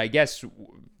 But I guess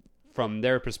from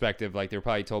their perspective, like they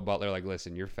probably told Butler, like,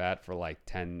 listen, you're fat for like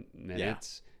 10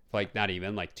 minutes, like not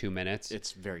even like 2 minutes.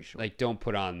 It's very short. Like, don't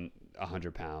put on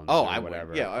 100 pounds. Oh, or I whatever.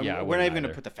 would. Yeah, I we're not wouldn't even going to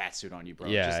either. put the fat suit on you, bro.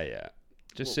 Yeah,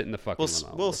 Just sit in the fucking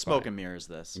limo. We'll We're smoke fine. and mirrors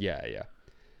this. Yeah.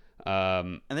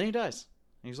 And then he dies.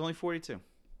 He was only 42.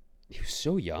 He was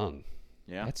so young.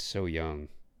 Yeah. That's so young.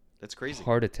 That's crazy.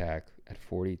 Heart attack at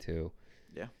 42.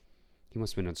 Yeah. He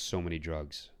must have been on so many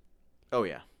drugs. Oh,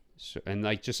 yeah. So, and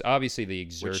like just obviously the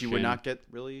exertion. Which you would not get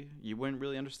really, you wouldn't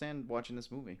really understand watching this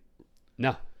movie.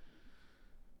 No.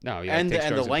 No. And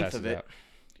the length of it.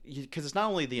 Because it's not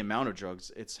only the amount of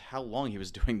drugs, it's how long he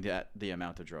was doing the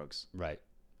amount of drugs. Right.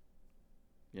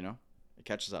 You know? It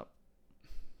catches up.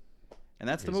 And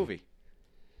that's the Crazy. movie.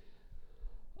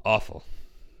 Awful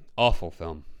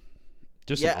film.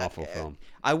 Just an awful film.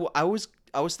 I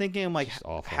was thinking, I'm like, It's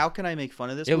awful. how can I make fun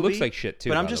of this It movie? looks like shit too.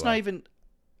 But I'm by just the way. not even.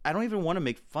 I don't even want to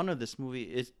make fun of this movie.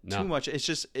 It's too much. It's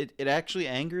just it actually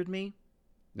angered me.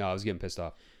 No, I was getting pissed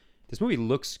off. This movie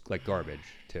looks like garbage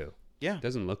too. Yeah. It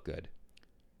doesn't look good.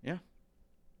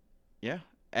 Yeah.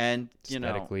 And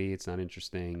Aesthetically, it's not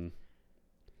interesting.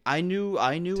 I knew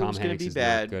it Tom was going to Hanks be is not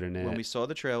bad good in when it. we saw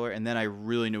the trailer, and then I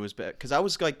really knew it was bad because I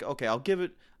was like, okay, I'll give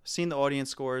it. Seen the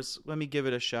audience scores, let me give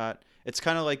it a shot. It's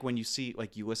kind of like when you see,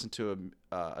 like, you listen to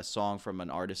a song from an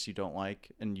artist you don't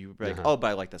like, and you're like, oh, but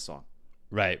I like that song.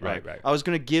 Right. I was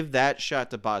going to give that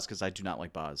shot to Baz because I do not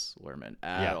like Baz Luhrmann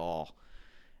at all.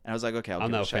 And I was like, okay, I'll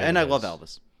give it a shot. And I love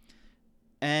Elvis.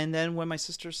 And then when my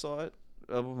sister saw it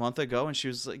a month ago, and she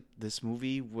was like, this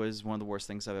movie was one of the worst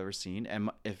things I've ever seen.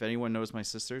 And if anyone knows my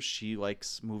sister, she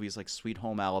likes movies like Sweet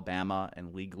Home Alabama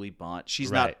and Legally Blonde.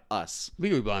 She's not us.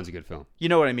 Legally Blonde's a good film. You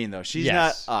know what I mean, though. She's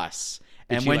not us.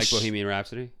 Did she like Bohemian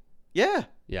Rhapsody? Yeah.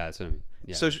 Yeah, that's what I mean.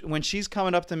 Yeah. So when she's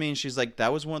coming up to me and she's like,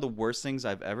 that was one of the worst things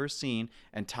I've ever seen,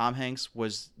 and Tom Hanks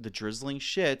was the drizzling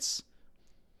shits,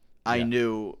 I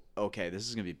knew, okay, this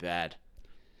is going to be bad.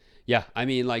 Yeah, I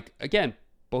mean, like, again,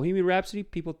 Bohemian Rhapsody,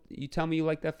 people, you tell me you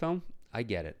like that film, I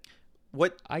get it.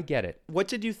 I get it. What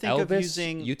did you think Elvis, of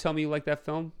using... you tell me you like that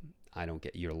film, I don't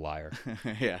get, you're a liar.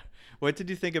 Yeah. What did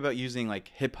you think about using, like,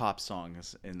 hip-hop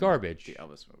songs in Garbage. the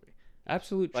Elvis movie?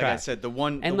 Absolute trash. Like I said, the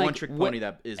one trick pony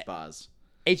that is Baz.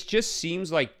 It just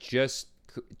seems like just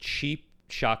cheap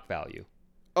shock value.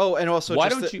 Oh, and also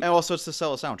and also it's to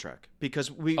sell a soundtrack because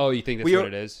we. Oh, you think that's what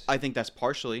it is? I think that's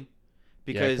partially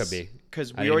because it could be.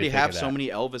 Because we already have so many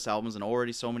Elvis albums and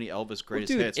already so many Elvis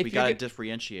greatest hits. We gotta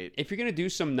differentiate. If you're gonna do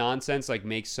some nonsense, like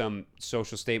make some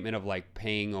social statement of like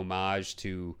paying homage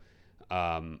to,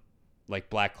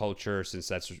 like black culture, since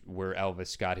that's where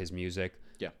Elvis got his music.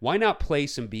 Yeah. Why not play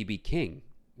some B.B. King?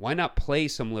 Why not play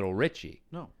some Little Richie?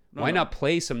 Why not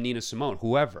play some Nina Simone?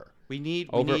 Whoever.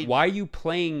 Why are you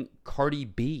playing Cardi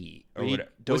B?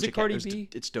 Was it Cardi B?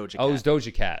 It's Doja Cat. Oh, it was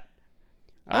Doja Cat.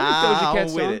 I like Doja Cat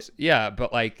songs. Yeah,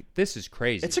 but like this is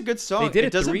crazy. It's a good song. They did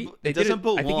it doesn't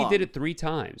belong. I think he did it 3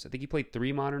 times. I think he played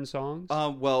 3 modern songs.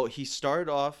 Well, he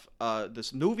started off.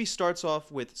 This movie starts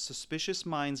off with Suspicious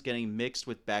Minds getting mixed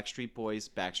with Backstreet Boys.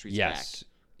 Backstreet's Back.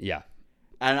 Yeah.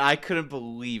 And I couldn't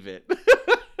believe it.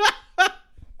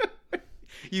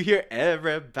 You hear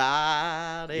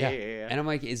everybody. Yeah. And I'm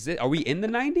like, are we in the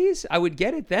 90s? I would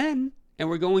get it then. And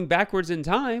we're going backwards in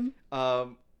time.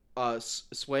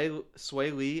 Sway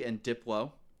Lee and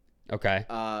Diplo. Okay.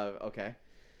 Okay.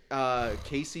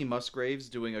 Casey Musgraves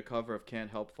doing a cover of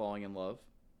Can't Help Falling in Love.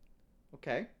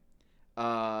 Okay.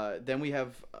 Then we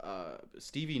have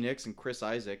Stevie Nicks and Chris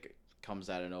Isaac comes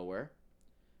out of nowhere.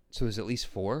 So there's at least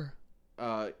 4?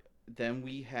 Then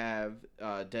we have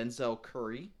Denzel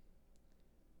Curry.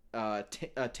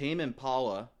 Tame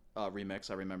Impala remix.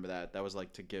 I remember that. That was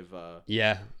like to give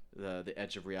the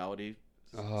edge of reality.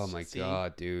 Oh my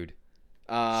god, dude!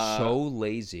 So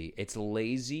lazy. It's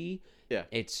lazy. Yeah.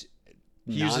 It's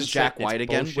he uses Jack White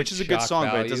again, which is a good song,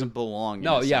 but it doesn't belong.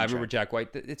 No, I remember Jack White.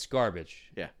 It's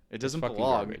garbage. Yeah, it doesn't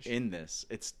belong in this.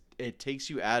 It takes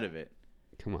you out of it.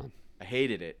 Come on, I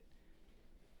hated it.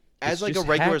 As like a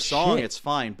regular song, it's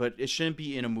fine, but it shouldn't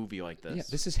be in a movie like this. Yeah,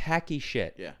 this is hacky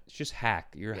shit. Yeah. It's just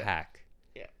hack. You're a hack.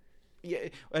 Yeah. Yeah,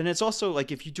 and it's also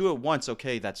like if you do it once,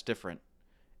 okay, that's different.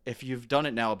 If you've done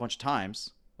it now a bunch of times,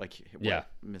 like what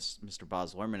Mr.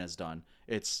 Baz Luhrmann has done,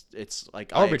 it's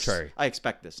like arbitrary. I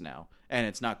expect this now, and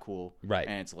it's not cool, right?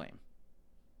 And it's lame.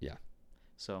 Yeah.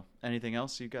 So, anything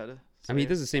else you got to say? I mean, he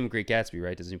does the same with Great Gatsby,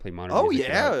 right? Doesn't he play modern music?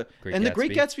 Oh, yeah. And the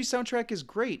Great Gatsby soundtrack is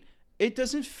great. It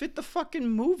doesn't fit the fucking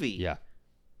movie. Yeah.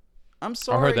 I'm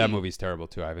sorry. I heard that movie's terrible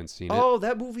too. I haven't seen it. Oh,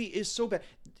 that movie is so bad.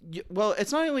 Well,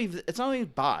 it's not only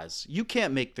Baz. You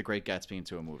can't make The Great Gatsby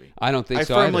into a movie. I don't think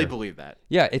so. I firmly believe that.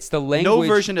 Yeah, it's the language. No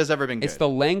version has ever been good. It's the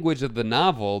language of the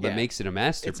novel that makes it a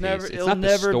masterpiece. It's not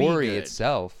the story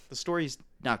itself. The story's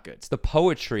not good. It's the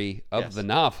poetry of the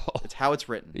novel. It's how it's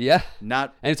written. Yeah,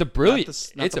 and it's a brilliant.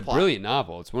 It's a brilliant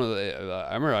novel. It's one of the.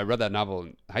 I remember I read that novel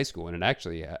in high school, and it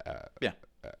actually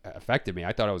affected me.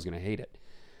 I thought I was going to hate it.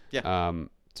 Yeah.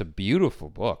 It's a beautiful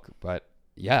book, but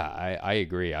yeah, I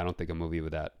agree. I don't think a movie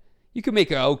with that. You could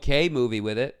make an okay movie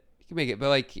with it. You can make it, but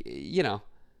like, you know.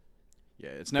 Yeah,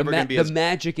 it's never going to be the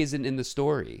magic isn't in the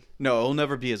story. No, it'll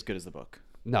never be as good as the book.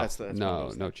 No,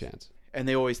 no chance. And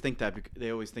they always think that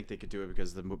they could do it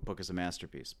because the book is a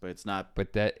masterpiece, but it's not. But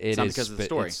it's not because of the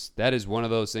story. That is one of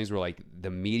those things where like the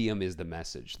medium is the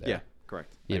message there. Yeah,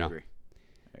 correct. I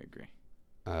agree.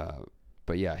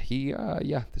 But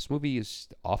yeah, this movie is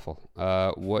awful.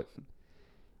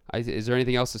 Is there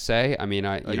anything else to say? I mean,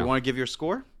 you want to give your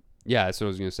score? Yeah, that's what I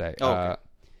was gonna say. Oh,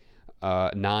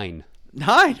 okay. 9.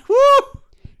 9. Woo!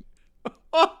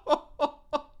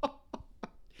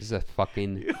 This is a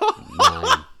fucking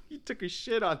 9. You took a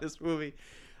shit on this movie.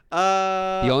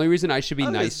 The only reason I should be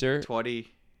nicer. 20,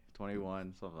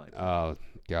 21, something like that. Oh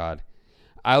God.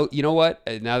 You know what?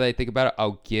 Now that I think about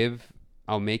it,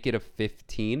 I'll make it a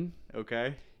 15.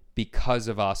 Okay. Because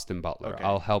of Austin Butler. Okay.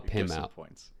 I'll help him some out.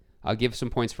 Points. I'll give some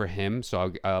points for him,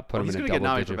 so I'll put him in a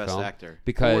double-digit for Best film. Actor.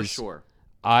 Because for sure.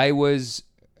 I was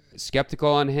skeptical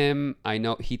on him. I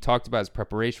know he talked about his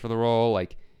preparation for the role.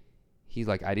 Like, he's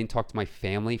like, I didn't talk to my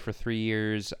family for 3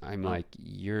 years. I'm like,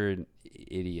 you're an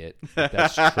idiot.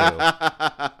 That's true.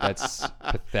 That's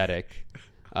pathetic.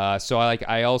 So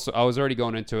I was already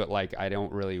going into it like, I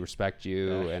don't really respect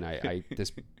you, and I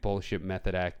this bullshit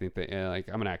method acting thing. Like,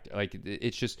 I'm an actor. Like,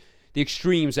 it's just the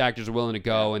extremes actors are willing to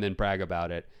go and then brag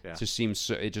about it. Yeah. It just seems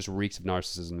it just reeks of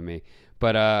narcissism to me.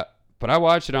 But I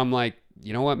watched it. I'm like,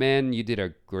 you know what, man, you did a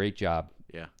great job.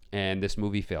 Yeah. And this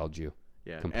movie failed you.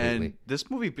 Yeah. Completely. And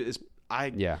this movie is.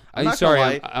 I'm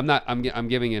sorry. I'm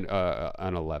giving it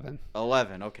an 11.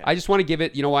 11. Okay. I just want to give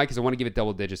it. You know why? Because I want to give it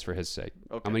double digits for his sake.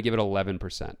 Okay. I'm going to give it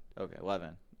 11%. Okay,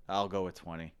 11. I'll go with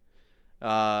 20. We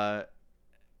are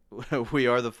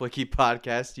the Flicky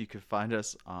Podcast. You can find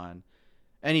us on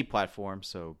any platform.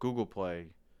 So Google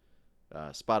Play,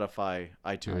 Spotify,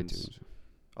 iTunes.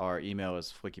 Our email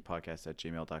is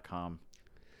flickypodcast@gmail.com.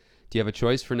 Do you have a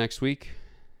choice for next week?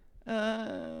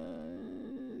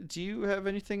 Do you have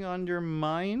anything on your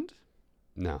mind?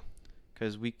 No.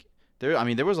 Because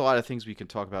there was a lot of things we could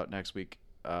talk about next week.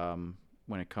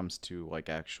 When it comes to like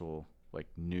actual like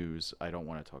news, I don't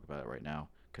want to talk about it right now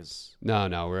because no,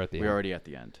 we're at the end. We're already at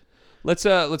the end. Let's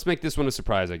make this one a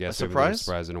surprise. I guess a surprise. We haven't done a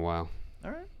surprise in a while.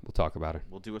 All right. We'll talk about it.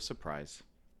 We'll do a surprise.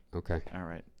 Okay. All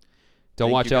right.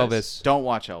 Don't watch Elvis. Don't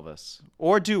watch Elvis,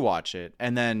 or do watch it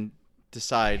and then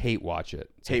decide. Hate watch it.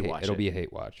 It'll be a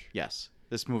hate watch. Yes,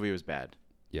 this movie was bad.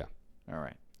 Yeah. All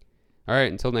right. All right.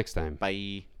 Until next time.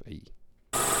 Bye. Bye.